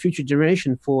for the future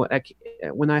generation, for like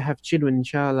when I have children,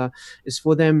 inshallah, is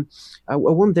for them. I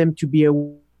want them to be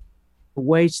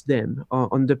awaits them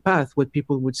on the path, what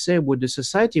people would say, what the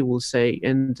society will say,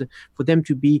 and for them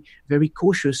to be very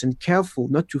cautious and careful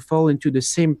not to fall into the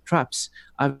same traps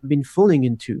I've been falling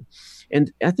into.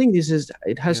 And I think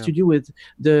it has to do with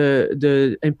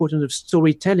the importance of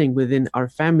storytelling within our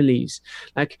families.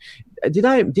 Like,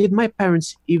 did my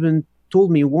parents even told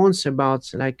me once about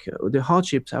like the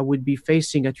hardships I would be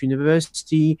facing at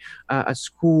university, at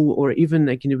school, or even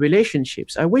like in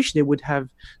relationships? I wish they would have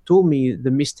told me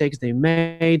the mistakes they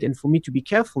made, and for me to be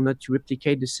careful not to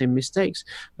replicate the same mistakes.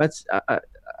 But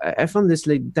I found this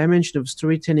like dimension of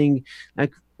storytelling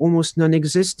like almost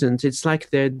non-existent. It's like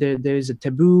there is a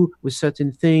taboo with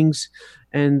certain things,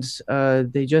 and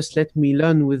they just let me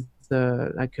learn with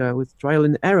trial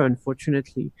and error,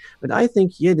 unfortunately. But I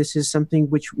think, yeah, this is something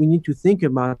which we need to think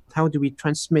about. How do we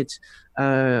transmit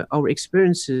our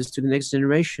experiences to the next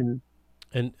generation?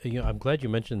 And I'm glad you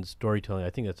mentioned storytelling. I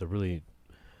think that's a really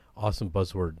awesome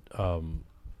buzzword.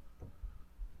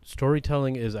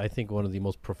 Storytelling is, I think, one of the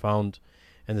most profound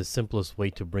and the simplest way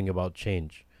to bring about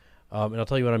change. And I'll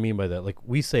tell you what I mean by that. Like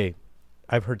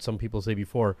I've heard some people say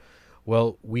before,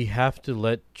 well, we have to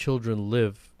let children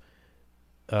live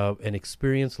and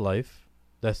experience life.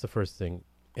 That's the first thing.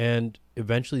 And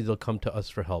eventually they'll come to us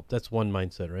for help. That's one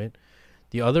mindset, right?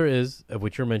 The other is, of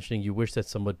which you're mentioning, you wish that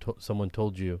someone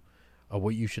told you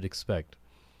what you should expect.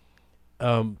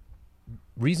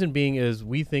 Reason being is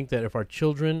we think that if our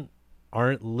children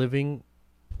aren't living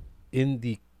in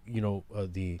the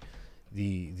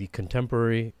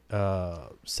contemporary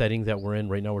setting that we're in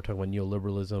right now, we're talking about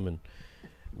neoliberalism, and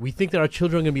we think that our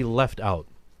children are going to be left out.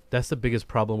 That's the biggest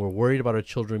problem. We're worried about our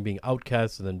children being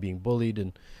outcasts and then being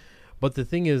bullied. But the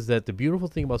thing is that the beautiful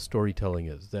thing about storytelling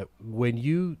is that when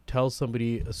you tell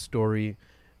somebody a story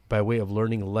by way of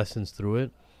learning lessons through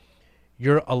it,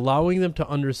 you're allowing them to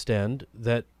understand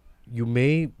that you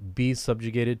may be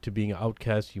subjugated to being an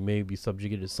outcast. You may be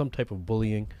subjugated to some type of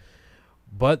bullying.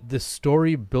 But the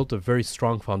story built a very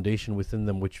strong foundation within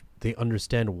them, which they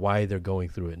understand why they're going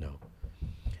through it now.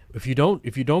 If you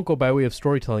don't go by way of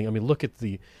storytelling, I mean, look at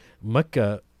the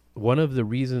Mecca. One of the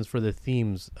reasons for the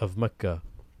themes of Mecca,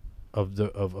 of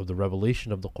the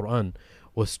revelation of the Quran,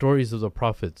 was stories of the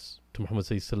prophets to Muhammad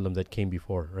ﷺ that came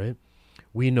before. Right?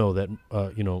 We know that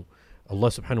Allah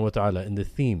Subhanahu wa Taala in the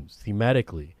themes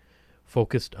thematically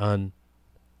focused on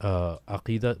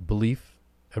aqidah, belief,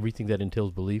 everything that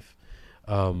entails belief.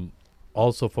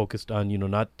 Also focused on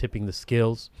not tipping the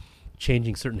scales,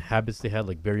 changing certain habits they had,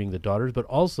 like burying the daughters, but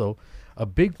also a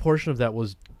big portion of that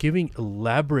was giving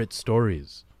elaborate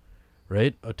stories,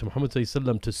 right, to Muhammad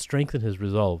ﷺ to strengthen his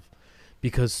resolve,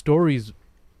 because stories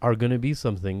are going to be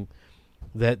something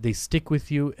that they stick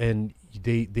with you, and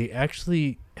they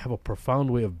actually have a profound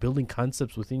way of building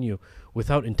concepts within you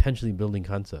without intentionally building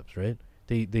concepts, right?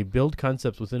 They build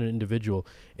concepts within an individual,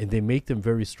 and they make them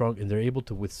very strong, and they're able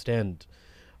to withstand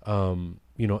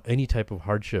any type of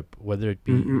hardship, whether it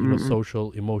be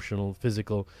social, emotional,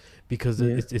 physical, because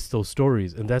it's those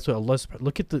stories. And that's what Allah,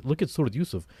 look at Surah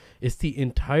Yusuf. It's the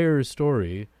entire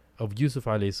story of Yusuf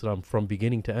alayhi salam from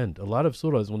beginning to end. A lot of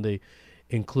surahs, when they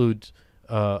include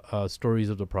stories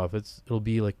of the prophets, it'll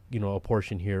be like a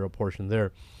portion here, a portion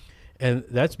there. And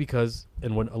that's because,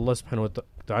 and when Allah subhanahu wa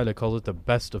ta'ala calls it the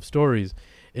best of stories,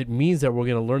 it means that we're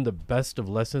going to learn the best of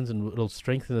lessons, and it'll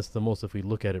strengthen us the most if we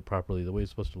look at it properly, the way it's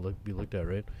supposed to be looked at,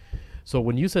 right? So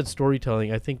when you said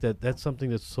storytelling, I think that that's something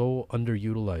that's so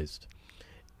underutilized.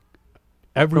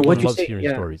 Everyone loves hearing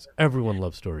stories. Everyone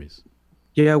loves stories.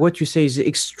 Yeah, what you say is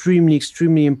extremely,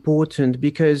 extremely important,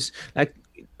 because like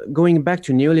going back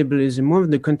to neoliberalism, one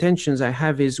of the contentions I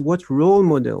have is what role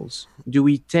models do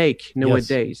we take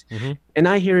nowadays? Mm-hmm. And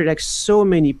I hear like so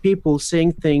many people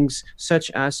saying things such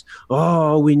as,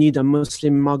 "Oh, we need a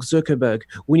Muslim Mark Zuckerberg.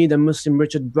 We need a Muslim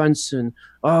Richard Branson.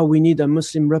 Oh, we need a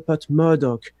Muslim Rupert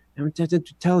Murdoch." And I'm tempted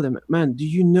to tell them, man, do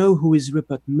you know who is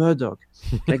Rupert Murdoch?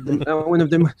 Like one of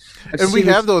them. Like, And we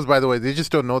have those, by the way. They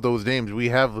just don't know those names. We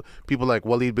have people like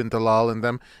Walid bin Talal and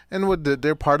them, and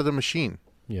they're part of the machine.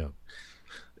 Yeah.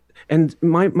 And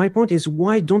my point is,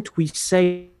 why don't we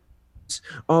say,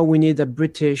 oh, we need a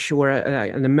British or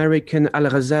an American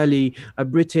Al-Ghazali, a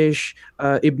British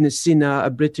Ibn Sina, a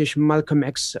British Malcolm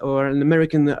X, or an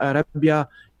American Rabia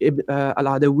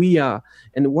Al-Adawiya?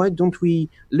 And why don't we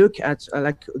look at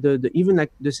like the even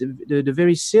like this, the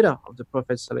very sirah of the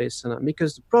Prophet Sallallahu Alaihi Wasallam?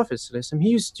 Because the Prophet Sallallahu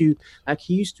Alaihi Wasallam,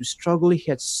 he used to struggle. He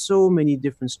had so many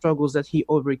different struggles that he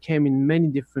overcame in many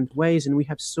different ways, and we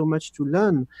have so much to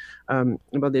learn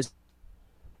about this.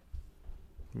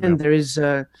 And there is,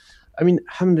 I mean,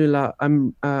 alhamdulillah,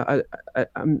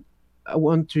 I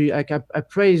want to, like, I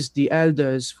praise the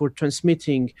elders for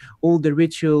transmitting all the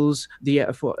rituals,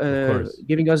 for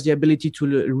giving us the ability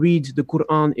to read the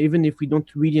Quran, even if we don't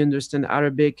really understand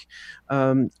Arabic.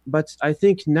 But I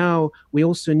think now we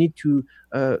also need to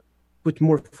put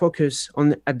more focus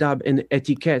on adab and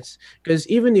etiquette, because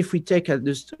even if we take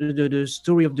the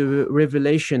story of the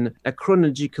revelation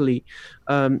chronologically,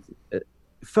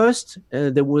 first,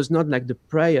 there was not like the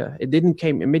prayer. It didn't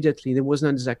came immediately. There was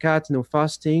not zakat, no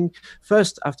fasting.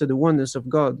 First, after the oneness of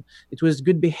God, it was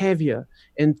good behavior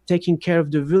and taking care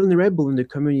of the vulnerable in the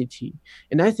community.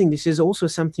 And I think this is also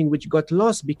something which got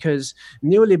lost because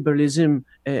neoliberalism,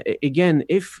 again,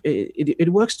 if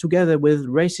it works together with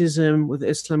racism, with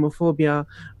Islamophobia,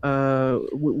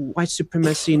 white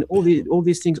supremacy, and all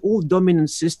these things, all dominant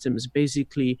systems,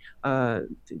 basically,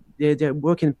 they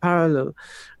work in parallel.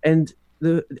 And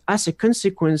as a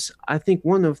consequence, I think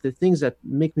one of the things that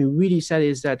make me really sad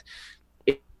is that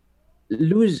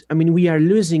we are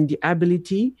losing the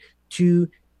ability to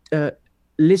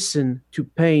listen to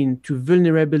pain, to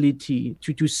vulnerability,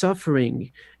 to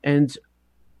suffering, and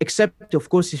except, of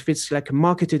course, if it's like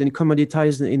marketed and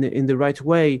commoditized in the right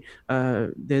way,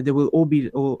 there will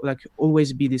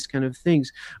always be these kind of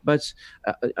things. But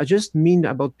I just mean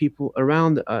about people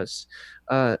around us.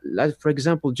 Like, for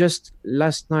example, just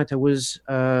last night I was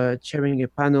chairing a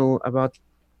panel about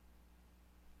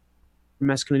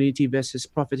masculinity versus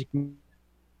prophetic.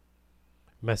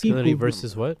 Masculinity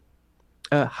versus what?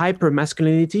 Hyper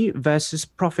masculinity versus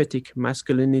prophetic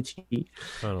masculinity.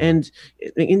 And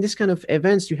in this kind of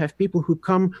events, you have people who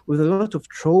come with a lot of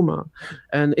trauma,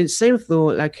 and it's same though,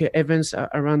 like events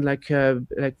around like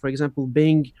for example,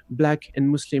 being Black and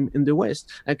Muslim in the West.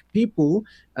 Like people,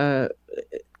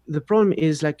 the problem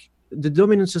is like the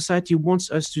dominant society wants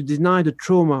us to deny the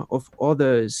trauma of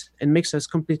others and makes us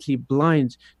completely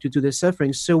blind to their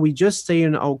suffering. So we just stay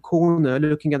in our corner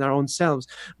looking at our own selves.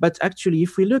 But actually,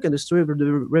 if we look at the story of the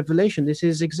Revelation, this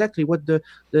is exactly what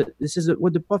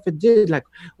what the Prophet did. Like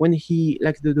when he,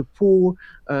 like the poor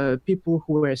people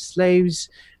who were slaves,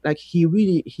 like he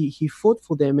really he fought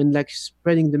for them and like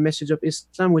spreading the message of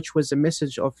Islam, which was a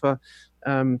message of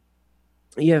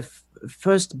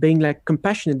first being like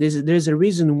compassionate. There's a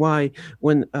reason why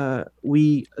when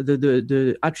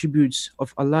the attributes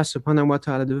of Allah subhanahu wa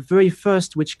ta'ala, the very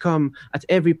first which come at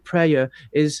every prayer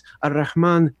is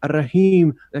Ar-Rahman,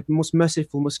 Ar-Rahim, like most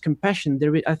merciful, most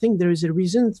compassionate. I think there is a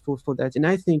reason for that. And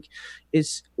I think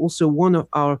it's also one of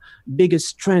our biggest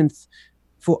strengths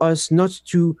for us not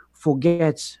to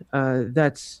forget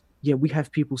that we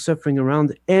have people suffering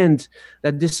around, and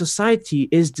that this society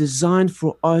is designed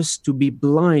for us to be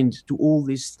blind to all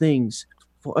these things,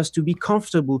 for us to be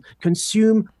comfortable,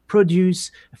 consume, produce,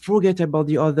 forget about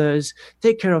the others,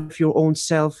 take care of your own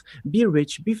self, be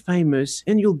rich, be famous,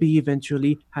 and you'll be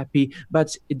eventually happy.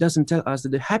 But it doesn't tell us that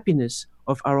the happiness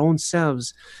of our own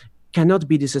selves cannot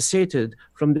be dissociated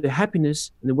from the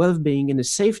happiness and the well-being and the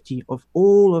safety of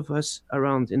all of us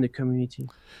around in the community.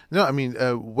 No, I mean,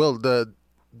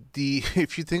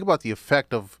 if you think about the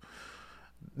effect of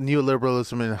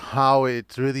neoliberalism and how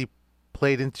it's really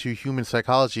played into human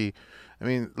psychology, I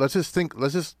mean, let's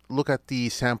just look at the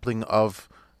sampling of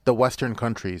the Western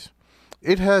countries.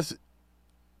 It has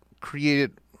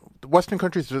created Western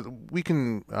countries. We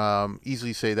can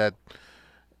easily say that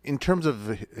in terms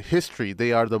of history,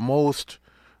 they are the most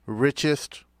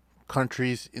richest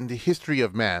countries in the history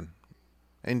of man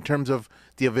in terms of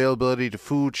the availability to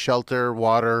food, shelter,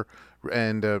 water,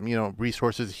 and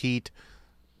resources, heat,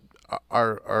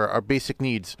 are basic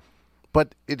needs.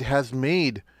 But it has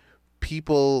made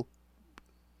people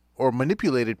or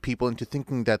manipulated people into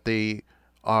thinking that they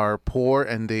are poor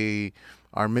and they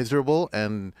are miserable,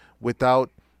 and without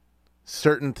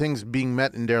certain things being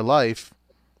met in their life,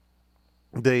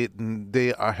 they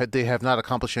have not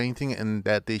accomplished anything, and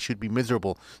that they should be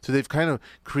miserable. So they've kind of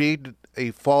created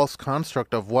a false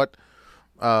construct of what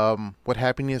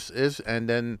happiness is, and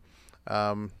then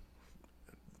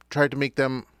tried to make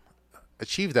them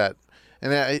achieve that.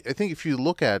 And I think if you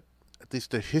look at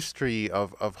least the history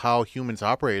of how humans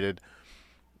operated,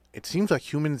 it seems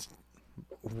like humans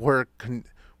were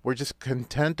just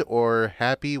content or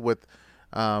happy with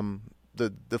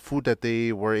the food that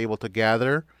they were able to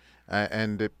gather,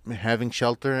 and having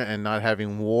shelter and not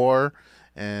having war.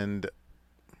 And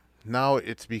now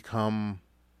it's become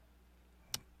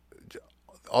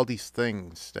all these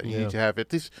things that you need to have.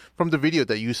 At least from the video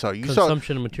that you saw,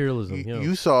 Consumption and materialism.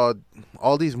 you saw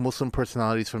all these Muslim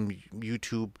personalities from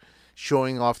YouTube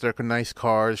showing off their nice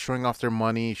cars, showing off their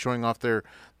money, showing off their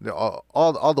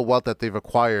all the wealth that they've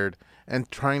acquired, and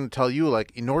trying to tell you,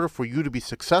 like, in order for you to be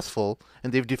successful,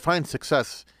 and they've defined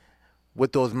success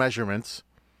with those measurements,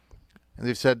 and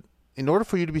they've said, in order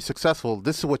for you to be successful,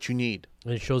 this is what you need.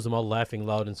 And it shows them all laughing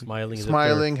loud and smiling.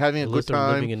 Having a good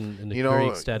time, living in a very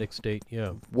ecstatic state.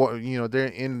 Yeah. They're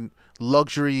in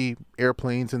luxury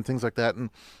airplanes and things like that, and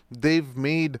they've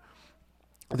made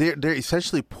they're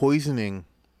essentially poisoning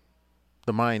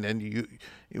the mind. And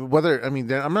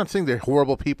I'm not saying they're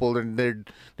horrible people, and they're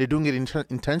doing it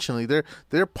intentionally.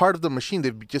 They're part of the machine.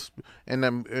 They've just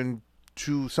and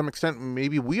to some extent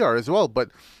maybe we are as well. But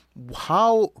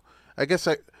how? I guess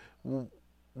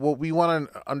what we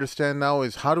want to understand now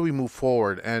is, how do we move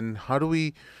forward, and how do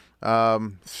we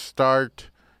start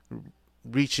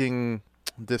reaching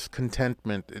this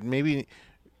contentment? Maybe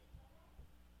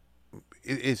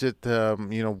is it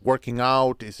working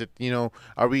out? Is it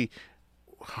are we?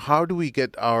 How do we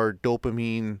get our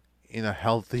dopamine in a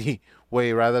healthy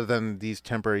way rather than these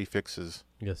temporary fixes?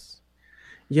 Yes.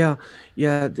 Yeah,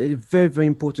 very, very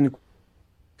important.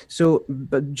 So,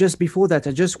 but just before that,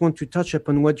 I just want to touch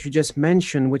upon what you just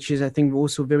mentioned, which is, I think,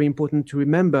 also very important to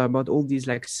remember about all these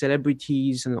like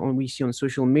celebrities and all we see on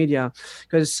social media,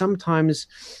 because sometimes,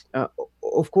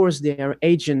 of course, they are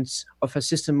agents of a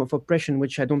system of oppression,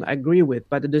 which I don't agree with,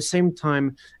 but at the same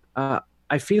time,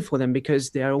 I feel for them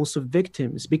because they are also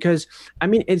victims. Because I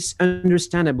mean, it's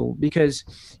understandable, because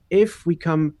if we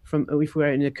are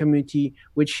in a community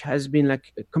which has been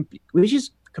like which is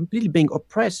completely being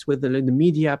oppressed with the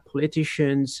media,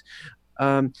 politicians,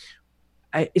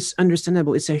 it's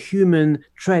understandable. It's a human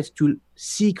trait to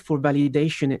seek for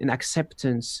validation and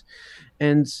acceptance.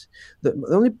 And the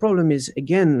only problem is,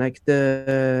 again, like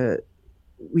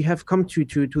we have come to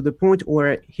the point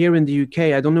where here in the UK,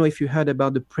 I don't know if you heard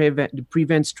about the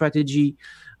prevent strategy.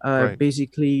 Right.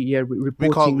 Basically,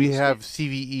 reporting. We have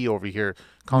CVE over here,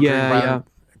 countering violent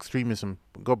extremism.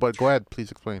 Go ahead, please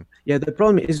explain. Yeah, the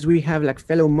problem is we have like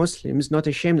fellow Muslims not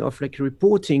ashamed of like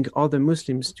reporting other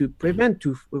Muslims to prevent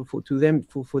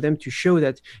for them to show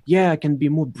that I can be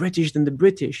more British than the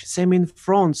British. Same in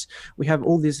France, we have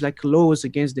all these like laws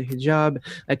against the hijab,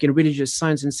 like in religious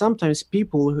signs, and sometimes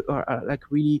people who are like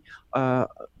really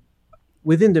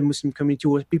within the Muslim community,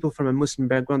 or people from a Muslim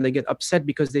background, they get upset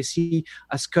because they see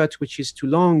a skirt which is too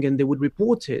long and they would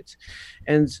report it.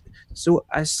 And so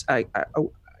as I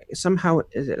somehow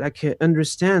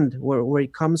understand where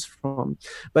it comes from,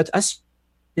 but as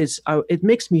it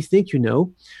makes me think,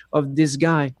 of this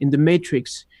guy in the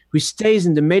Matrix who stays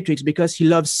in the Matrix because he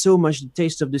loves so much the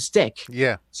taste of the steak.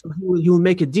 Yeah. So he will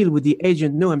make a deal with the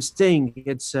agent. No, I'm staying.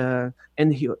 It's and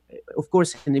he, of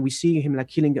course, and we see him like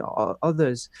killing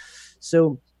others.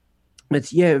 So, but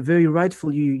very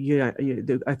rightful.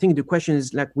 I think the question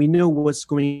is like, we know what's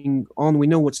going on. We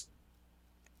know what's.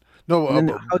 No,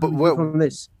 how do we go from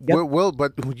this? Yep. Well,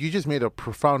 but you just made a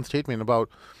profound statement about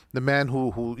the man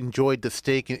who enjoyed the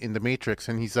steak in the Matrix,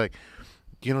 and he's like,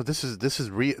 this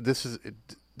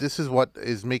is what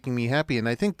is making me happy. And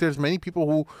I think there's many people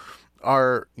who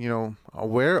are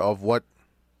aware of what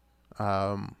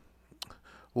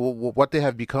they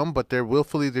have become, but they're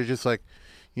just like,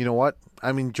 what,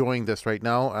 I'm enjoying this right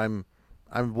now. I'm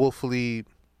willfully.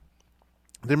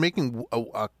 They're making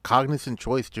a cognizant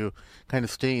choice to kind of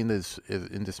stay in this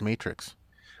matrix.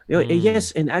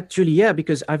 Yes, and actually,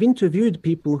 because I've interviewed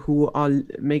people who are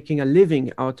making a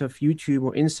living out of YouTube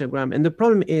or Instagram, and the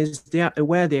problem is they are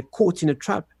aware they're caught in a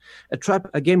trap,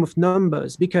 a game of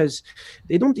numbers, because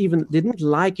they don't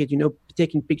like it,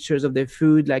 taking pictures of their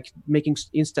food, like making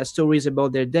Insta stories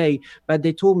about their day. But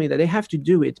they told me that they have to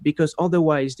do it because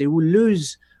otherwise they will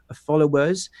lose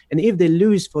followers, and if they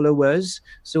lose followers,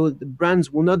 so the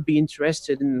brands will not be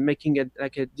interested in making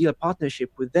a deal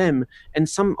partnership with them. And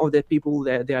some of the people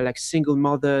they are like single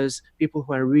mothers, people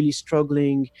who are really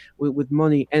struggling with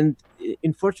money, and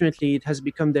unfortunately it has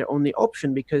become their only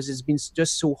option because it's been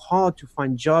just so hard to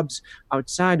find jobs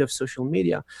outside of social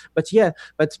media. But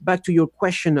back to your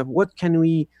question of what can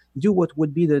we do, what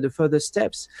would be the further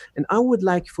steps. And I would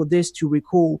like for this to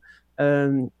recall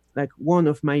like one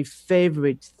of my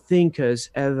favorite thinkers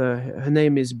ever. Her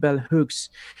name is Bell Hooks,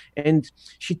 and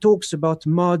she talks about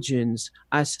margins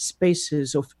as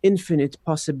spaces of infinite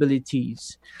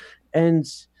possibilities. And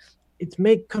it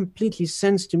made completely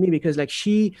sense to me because like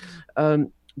she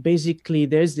basically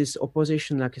there's this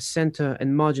opposition like a center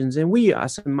and margins, and we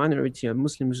as a minority of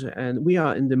Muslims and we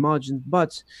are in the margins,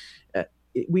 but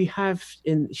we have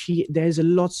in she there's a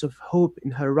lots of hope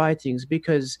in her writings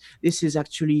because this is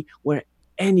actually where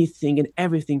anything and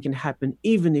everything can happen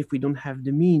even if we don't have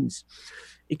the means,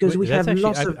 because Wait, we that's have actually,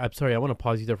 lots of I'm sorry, I want to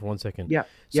pause you there for 1 second. yeah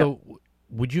So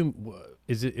would you,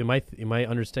 is it, am I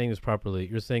understanding this properly?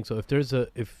 You're saying, so if there's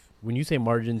if when you say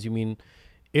margins, you mean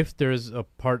if there's a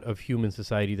part of human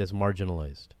society that's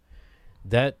marginalized,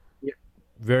 that yeah.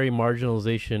 very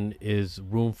marginalization is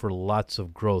room for lots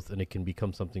of growth, and it can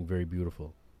become something very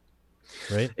beautiful,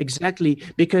 right? Exactly,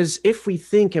 because if we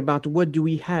think about what do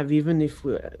we have, even if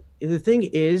the thing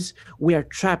is we are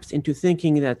trapped into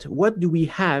thinking that what do we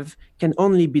have can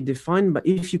only be defined but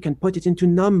if you can put it into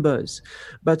numbers.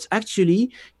 But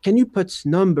actually, can you put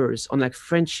numbers on like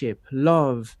friendship,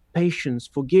 love, patience,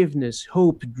 forgiveness,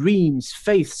 hope, dreams,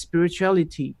 faith,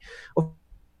 spirituality? Of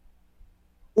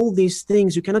all these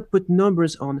things you cannot put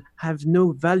numbers on, have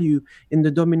no value in the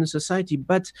dominant society.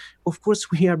 But of course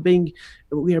we are being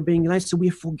lied, so we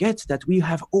forget that we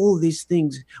have all these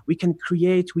things. We can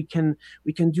create, we can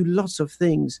do lots of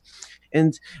things.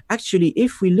 And actually,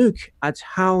 if we look at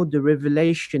how the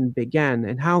revelation began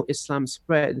and how Islam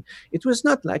spread, it was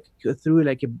not like through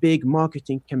like a big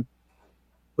marketing campaign.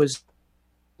 Was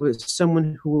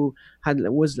someone who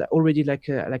was already like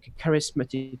a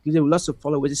charismatic leader, lots of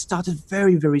followers. It started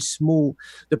very, very small.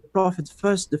 The prophet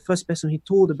the first person he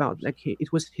told about, like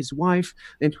it was his wife,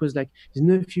 and it was like his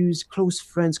nephews, close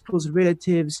friends, close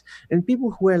relatives, and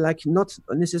people who were like not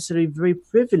necessarily very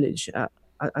privileged at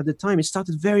the time. It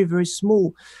started very, very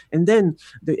small, and then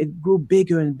it grew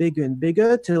bigger and bigger and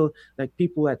bigger till like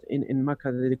people in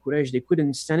Makkah, the Quraysh, they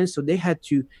couldn't stand it, so they had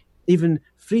to even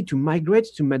flee to migrate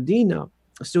to Medina.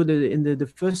 So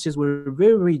the first years were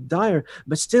very, very dire,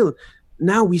 but still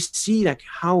now we see like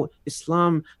how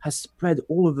Islam has spread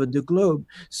all over the globe.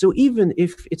 So even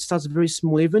if it starts very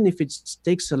small, even if it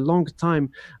takes a long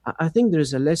time, I think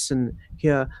there's a lesson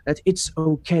here that it's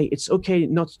okay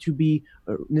not to be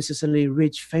necessarily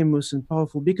rich, famous, and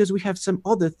powerful, because we have some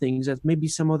other things that maybe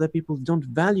some other people don't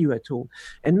value at all.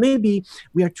 And maybe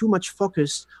we are too much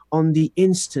focused on the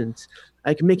instant,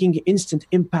 like making instant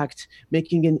impact,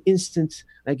 making an instant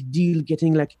like deal,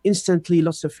 getting like instantly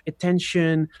lots of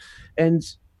attention.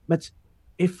 But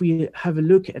if we have a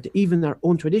look at even our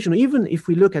own tradition, or even if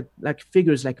we look at like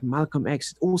figures like Malcolm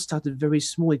X, it all started very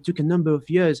small. It took a number of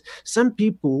years. Some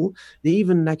people, they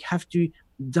even like have to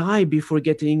die before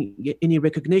getting any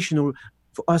recognition, or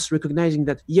for us recognizing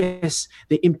that yes,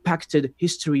 they impacted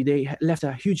history, they left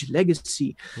a huge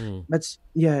legacy. But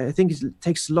yeah, I think it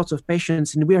takes lots of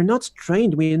patience, and we are not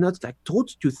trained, we are not like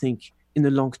taught to think in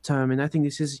the long term, and I think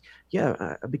this is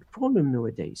a big problem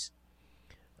nowadays.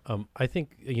 I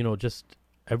think, just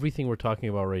everything we're talking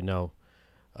about right now,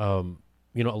 Allah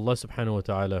subhanahu wa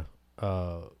ta'ala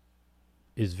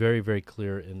is very, very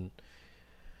clear in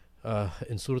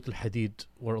Surah Al-Hadid,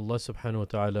 where Allah subhanahu wa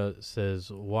ta'ala says,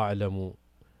 وَاعْلَمُوا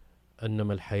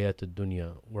أَنَّمَا الْحَيَاةُ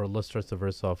الدُّنْيَا, where Allah starts the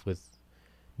verse off with,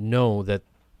 know that,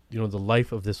 the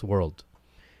life of this world.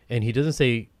 And he doesn't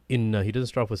say inna, he doesn't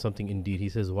start off with something indeed, he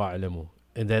says wa'alamu.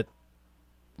 And that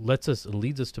lets us and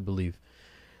leads us to believe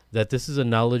that this is a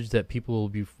knowledge that people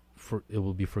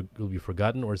will be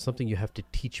forgotten, or something you have to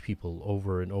teach people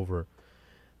over and over,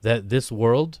 that this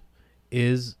world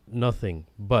is nothing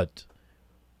but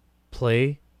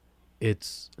play.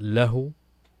 It's lahu,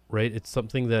 right? It's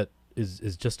something that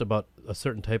is just about a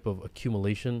certain type of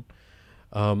accumulation,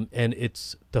 and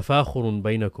it's tafakhurun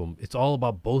bainakum. It's all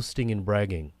about boasting and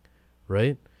bragging,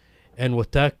 right? And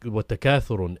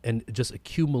watakathurun, and just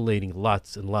accumulating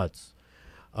lots and lots,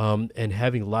 and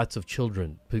having lots of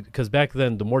children. Because back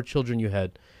then, the more children you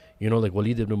had, like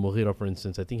Walid ibn Mughira, for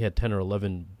instance, I think he had 10 or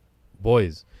 11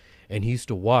 boys, and he used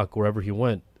to walk wherever he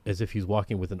went as if he's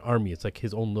walking with an army. It's like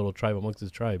his own little tribe amongst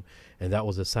his tribe, and that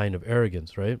was a sign of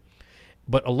arrogance, right?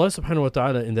 But Allah subhanahu wa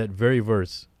ta'ala, in that very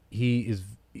verse, he is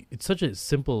it's such a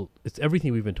simple. It's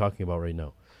everything we've been talking about right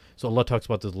now. So Allah talks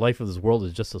about the life of this world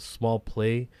is just a small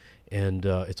play, and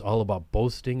it's all about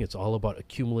boasting. It's all about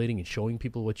accumulating and showing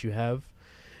people what you have.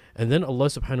 And then Allah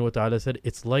subhanahu wa ta'ala said,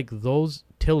 it's like those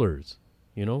tillers,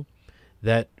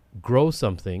 that grow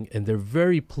something and they're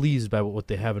very pleased by what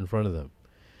they have in front of them.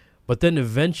 But then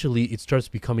eventually it starts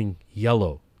becoming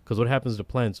yellow. Because what happens to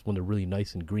plants when they're really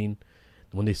nice and green?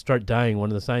 When they start dying, one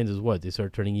of the signs is what? They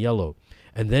start turning yellow.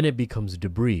 And then it becomes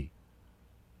debris.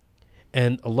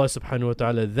 And Allah subhanahu wa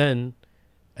ta'ala then,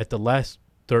 at the last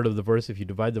third of the verse, if you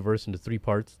divide the verse into 3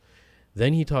 parts,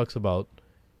 then he talks about,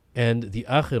 and the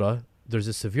akhirah, there's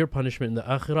a severe punishment in the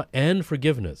akhirah and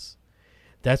forgiveness.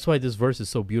 That's why this verse is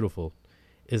so beautiful,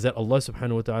 is that Allah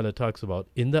subhanahu wa ta'ala talks about,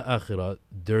 in the akhirah,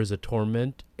 there's a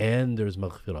torment and there's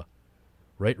maghfirah.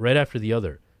 Right after the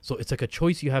other. So it's like a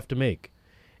choice you have to make.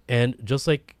 And just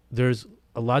like there's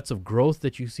lots of growth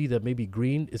that you see that may be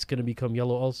green, it's going to become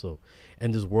yellow also.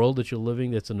 And this world that you're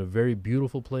living that's in a very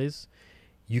beautiful place,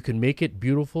 you can make it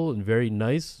beautiful and very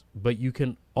nice, but you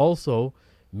can also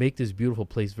make this beautiful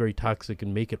place very toxic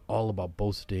and make it all about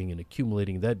boasting and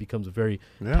accumulating. That becomes a very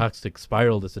toxic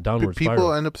spiral. That's a downward People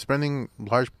spiral. end up spending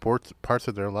large parts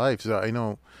of their lives. I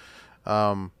know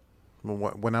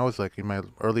when I was like in my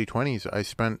early 20s, I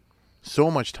spent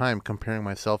so much time comparing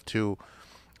myself to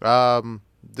a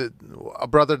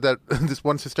brother that this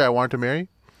one sister I wanted to marry,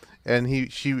 and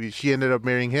she ended up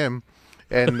marrying him,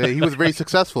 and he was very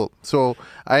successful. So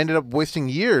I ended up wasting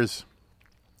years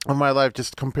of my life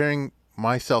just comparing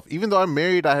myself. Even though I'm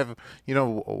married, I have a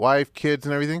wife, kids,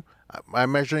 and everything.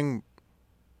 I'm measuring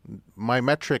my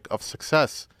metric of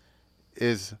success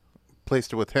is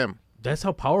placed with him. That's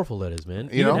how powerful that is, man.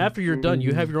 You Even know? after you're done,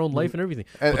 you have your own life and everything.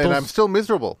 And I'm still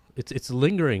miserable. It's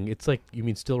lingering. It's like, you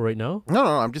mean still right now? No,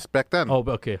 I'm just back then. Oh,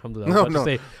 okay. Alhamdulillah. No, I was about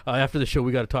no. to say, after the show,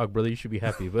 we got to talk, brother. You should be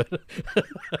happy. But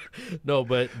no,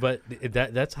 but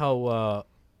that's how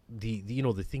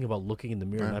the thing about looking in the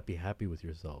mirror and not be happy with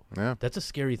yourself. Yeah. That's a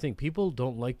scary thing. People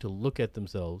don't like to look at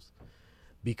themselves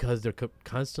because they're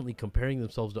constantly comparing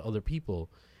themselves to other people.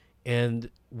 And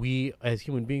we, as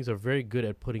human beings, are very good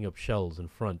at putting up shells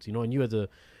and fronts. And you as a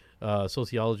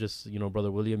sociologist, Brother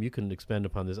William, you can expand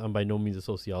upon this. I'm by no means a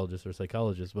sociologist or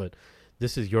psychologist, but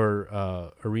this is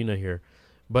your arena here.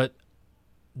 But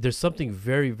there's something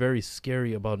very, very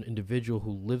scary about an individual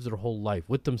who lives their whole life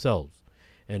with themselves.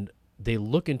 And they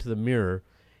look into the mirror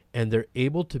and they're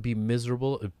able to be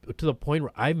miserable to the point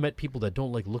where I've met people that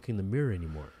don't like looking in the mirror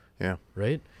anymore. Yeah.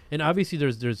 Right? And obviously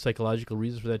there's psychological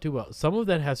reasons for that too. But some of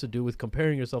that has to do with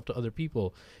comparing yourself to other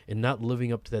people and not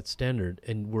living up to that standard.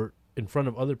 And we're in front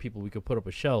of other people, we could put up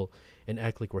a shell and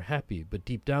act like we're happy. But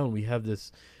deep down, we have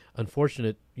this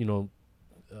unfortunate,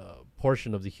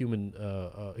 portion of the human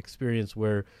experience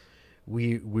where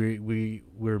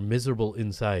we're miserable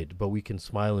inside, but we can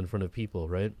smile in front of people,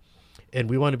 right? And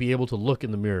we want to be able to look in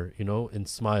the mirror, and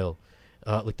smile.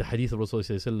 Like the hadith of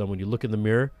Rasulullah, when you look in the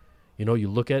mirror, you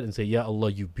look at it and say, "Ya Allah,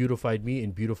 you've beautified me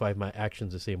and beautified my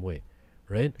actions the same way,"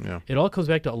 right? Yeah. It all comes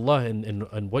back to Allah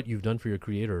and what you've done for your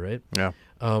Creator, right? Yeah.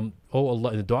 Oh Allah,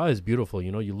 and the dua is beautiful.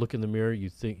 You look in the mirror, you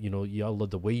think, Ya Allah,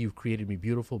 the way you've created me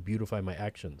beautiful, beautify my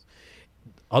actions.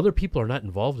 Other people are not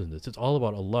involved in this. It's all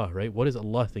about Allah, right? What is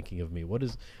Allah thinking of me?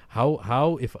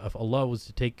 How if Allah was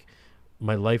to take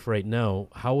my life right now,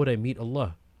 how would I meet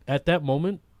Allah? At that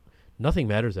moment, nothing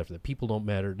matters after that. People don't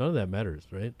matter. None of that matters,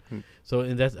 right? So,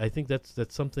 and I think that's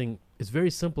something. It's very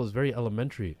simple. It's very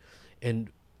elementary. And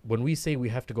when we say we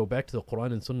have to go back to the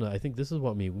Quran and Sunnah, I think this is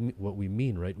what we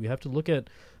mean, right? We have to look at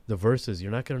the verses.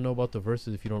 You're not going to know about the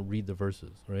verses if you don't read the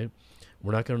verses, right?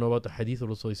 We're not going to know about the hadith of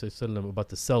Rasulullah about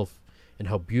the self and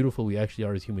how beautiful we actually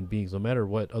are as human beings, no matter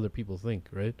what other people think,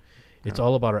 right? It's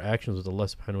all about our actions with Allah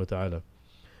subhanahu wa ta'ala.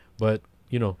 But,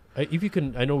 if you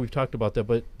can, I know we've talked about that,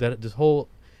 but this whole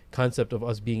concept of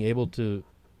us being able to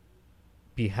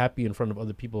be happy in front of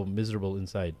other people, miserable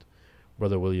inside,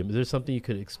 Brother William, is there something you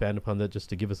could expand upon that just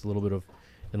to give us a little bit of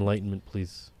enlightenment,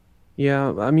 please?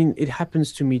 Yeah, I mean, it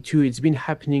happens to me too. It's been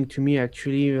happening to me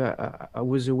actually. I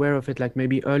was aware of it like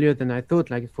maybe earlier than I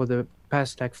thought, like for the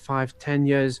past like 5-10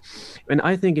 years. And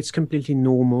I think it's completely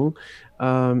normal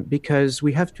because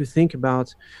we have to think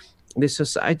about this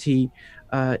society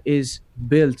is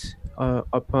built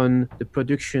upon the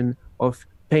production of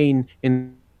pain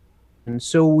and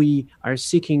so we are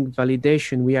seeking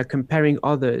validation. We are comparing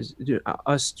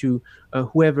us to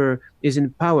whoever is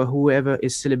in power, whoever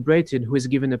is celebrated, who is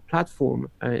given a platform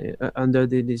under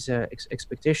these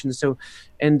expectations. So,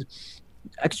 and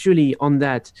actually on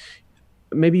that,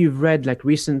 maybe you've read like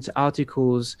recent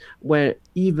articles where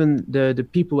even the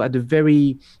people at the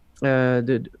very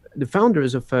the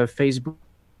founders of Facebook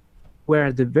where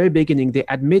at the very beginning they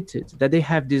admitted that they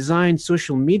have designed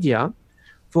social media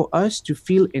for us to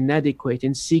feel inadequate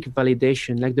and seek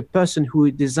validation. Like the person who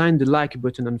designed the like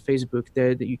button on Facebook,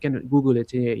 there you can Google it.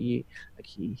 He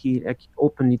like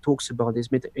openly talks about this.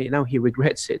 But now he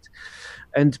regrets it,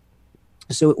 and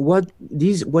so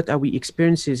what are we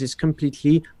experiences is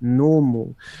completely normal.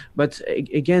 But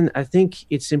again, I think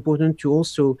it's important to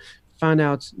also find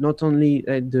out not only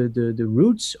the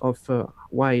roots of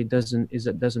why it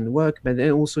doesn't work, but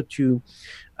then also to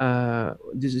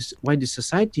this is why the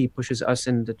society pushes us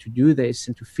and to do this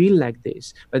and to feel like this.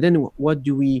 But then what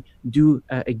do we do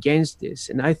against this?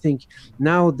 And I think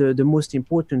now the most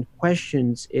important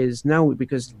questions is now,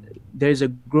 because there's a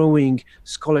growing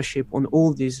scholarship on all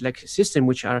these like system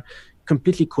which are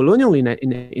completely colonial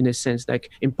in a sense, like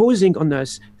imposing on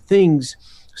us things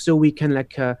so we can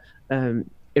like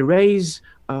erase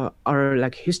our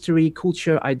like history,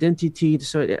 culture, identity.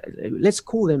 So let's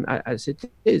call them as it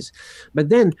is. But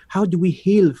then how do we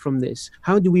heal from this?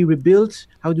 How do we rebuild?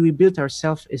 How do we build our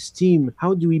self-esteem?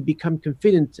 How do we become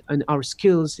confident in our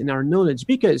skills, in our knowledge?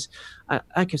 Because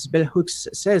like as Bell Hooks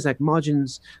says, like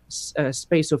margins,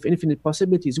 space of infinite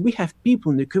possibilities. We have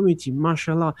people in the community,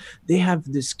 mashallah, they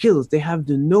have the skills, they have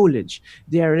the knowledge,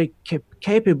 they are like,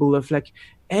 capable of like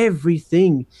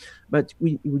everything. But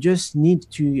we just need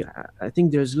to, I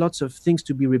think there's lots of things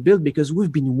to be rebuilt because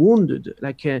we've been wounded,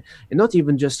 like, and not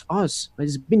even just us, but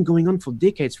it's been going on for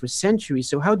decades, for centuries.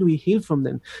 So how do we heal from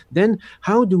them? Then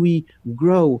how do we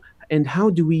grow? And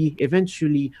how do we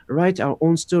eventually write our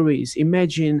own stories,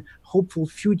 imagine hopeful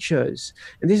futures?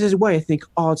 And this is why I think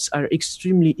arts are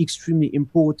extremely, extremely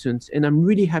important. And I'm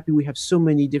really happy we have so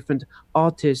many different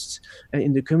artists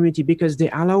in the community, because they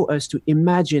allow us to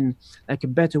imagine like a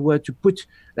better word, to put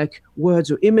like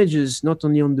words or images, not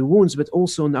only on the wounds, but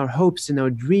also on our hopes and our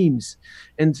dreams.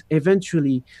 And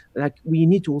eventually, like we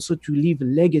need to also to leave a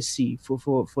legacy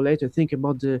for later. Think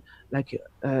about the like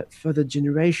further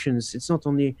generations. It's not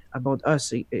only about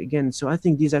us again. So I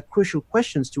think these are crucial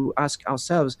questions to ask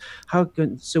ourselves.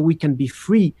 So we can be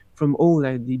free from all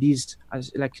these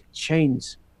like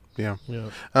chains. Yeah.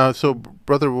 Yeah. So,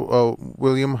 Brother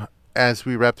William, as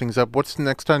we wrap things up, what's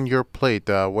next on your plate?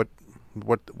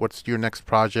 What's your next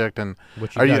project? And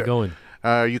What you got going?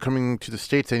 Are you coming to the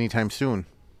States anytime soon?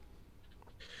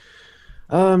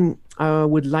 I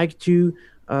would like to.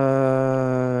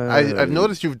 I've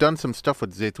noticed you've done some stuff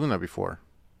with Zaytuna before.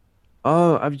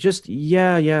 Oh, I've just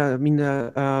I mean,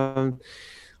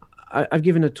 I've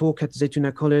given a talk at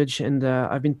Zaytuna College, and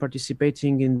I've been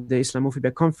participating in the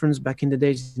Islamophobia conference back in the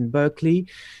days in Berkeley,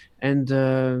 and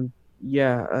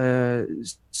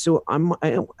so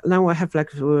now I have like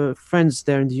friends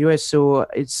there in the US, so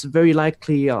it's very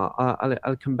likely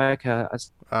I'll come back.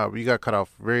 You got cut off.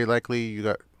 Very likely you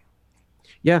got.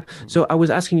 Yeah. So I was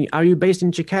asking you, are you based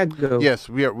in Chicago? Yes,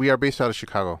 we are. We are based out of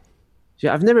Chicago.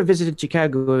 Yeah, I've never visited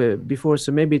Chicago before,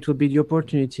 so maybe it will be the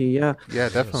opportunity. Yeah. Yeah,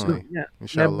 definitely. So,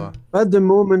 Inshallah. But at the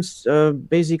moment,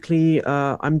 basically,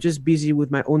 I'm just busy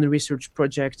with my own research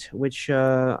project, which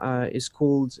is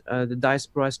called The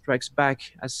Diaspora Strikes Back,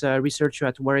 as a researcher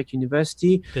at Warwick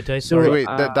University. The diaspora. Wait,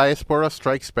 the Diaspora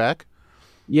Strikes Back?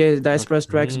 Yeah, the Diaspora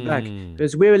Strikes Back.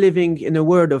 Because we're living in a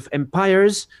world of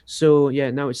empires. So,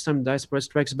 yeah, now it's time Diaspora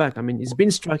Strikes Back. I mean, it's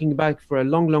been striking back for a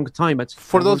long, long time. But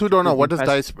for those who don't know, what does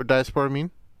diaspora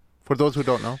mean? For those who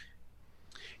don't know.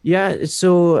 Yeah,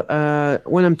 so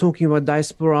when I'm talking about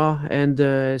diaspora, and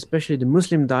especially the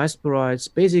Muslim diaspora, it's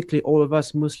basically all of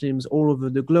us Muslims all over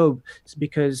the globe. It's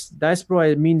because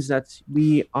diaspora means that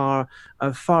we are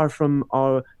far from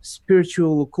our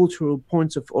spiritual, cultural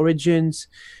points of origins,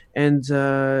 and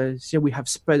so we have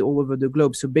spread all over the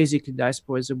globe. So basically,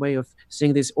 diaspora is a way of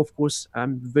saying this. Of course,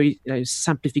 I'm very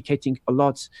simplifying a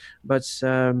lot, but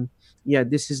yeah,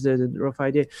 this is the rough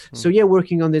idea. So yeah,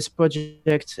 working on this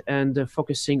project and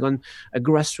focusing on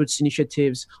grassroots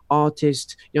initiatives,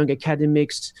 artists, young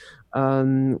academics,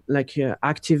 activists,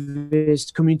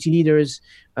 community leaders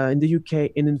in the UK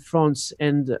and in France,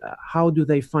 and how do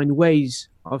they find ways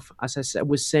of, as I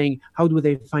was saying, how do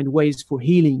they find ways for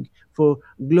healing, for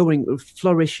glowing,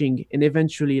 flourishing, and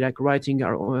eventually like writing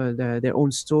their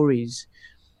own stories.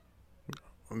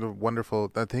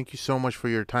 Wonderful. Thank you so much for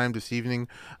your time this evening.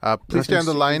 Please stay on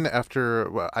the line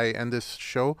after I end this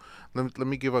show. Let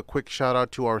me give a quick shout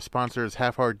out to our sponsors.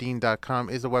 halfourdean.com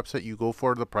is the website you go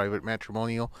for the private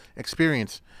matrimonial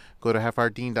experience. Go to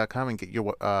halfourdean.com and get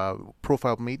your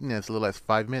profile made in as little as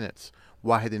 5 minutes.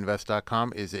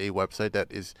 wahidinvest.com is a website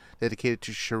that is dedicated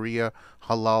to Sharia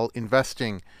halal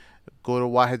investing. Go to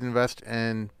Wahid Invest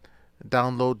and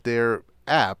download their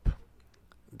app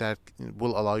that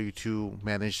will allow you to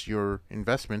manage your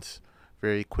investments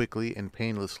very quickly and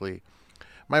painlessly.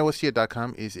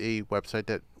 MyWasiya.com is a website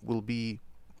that will be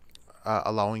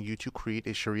allowing you to create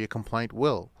a Sharia compliant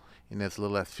will in as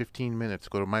little as 15 minutes.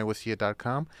 Go to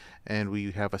MyWasiya.com, and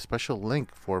we have a special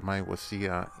link for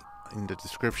MyWasiya in the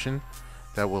description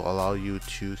that will allow you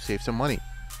to save some money.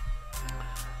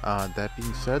 That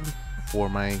being said, for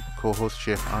my co-host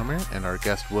Sheikh Amir and our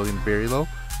guest William Barylo,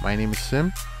 my name is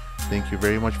Sim. Thank you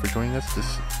very much for joining us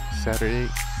this Saturday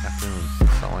afternoon.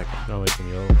 Assalamu alaikum. Assalamu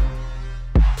alaikum, yo.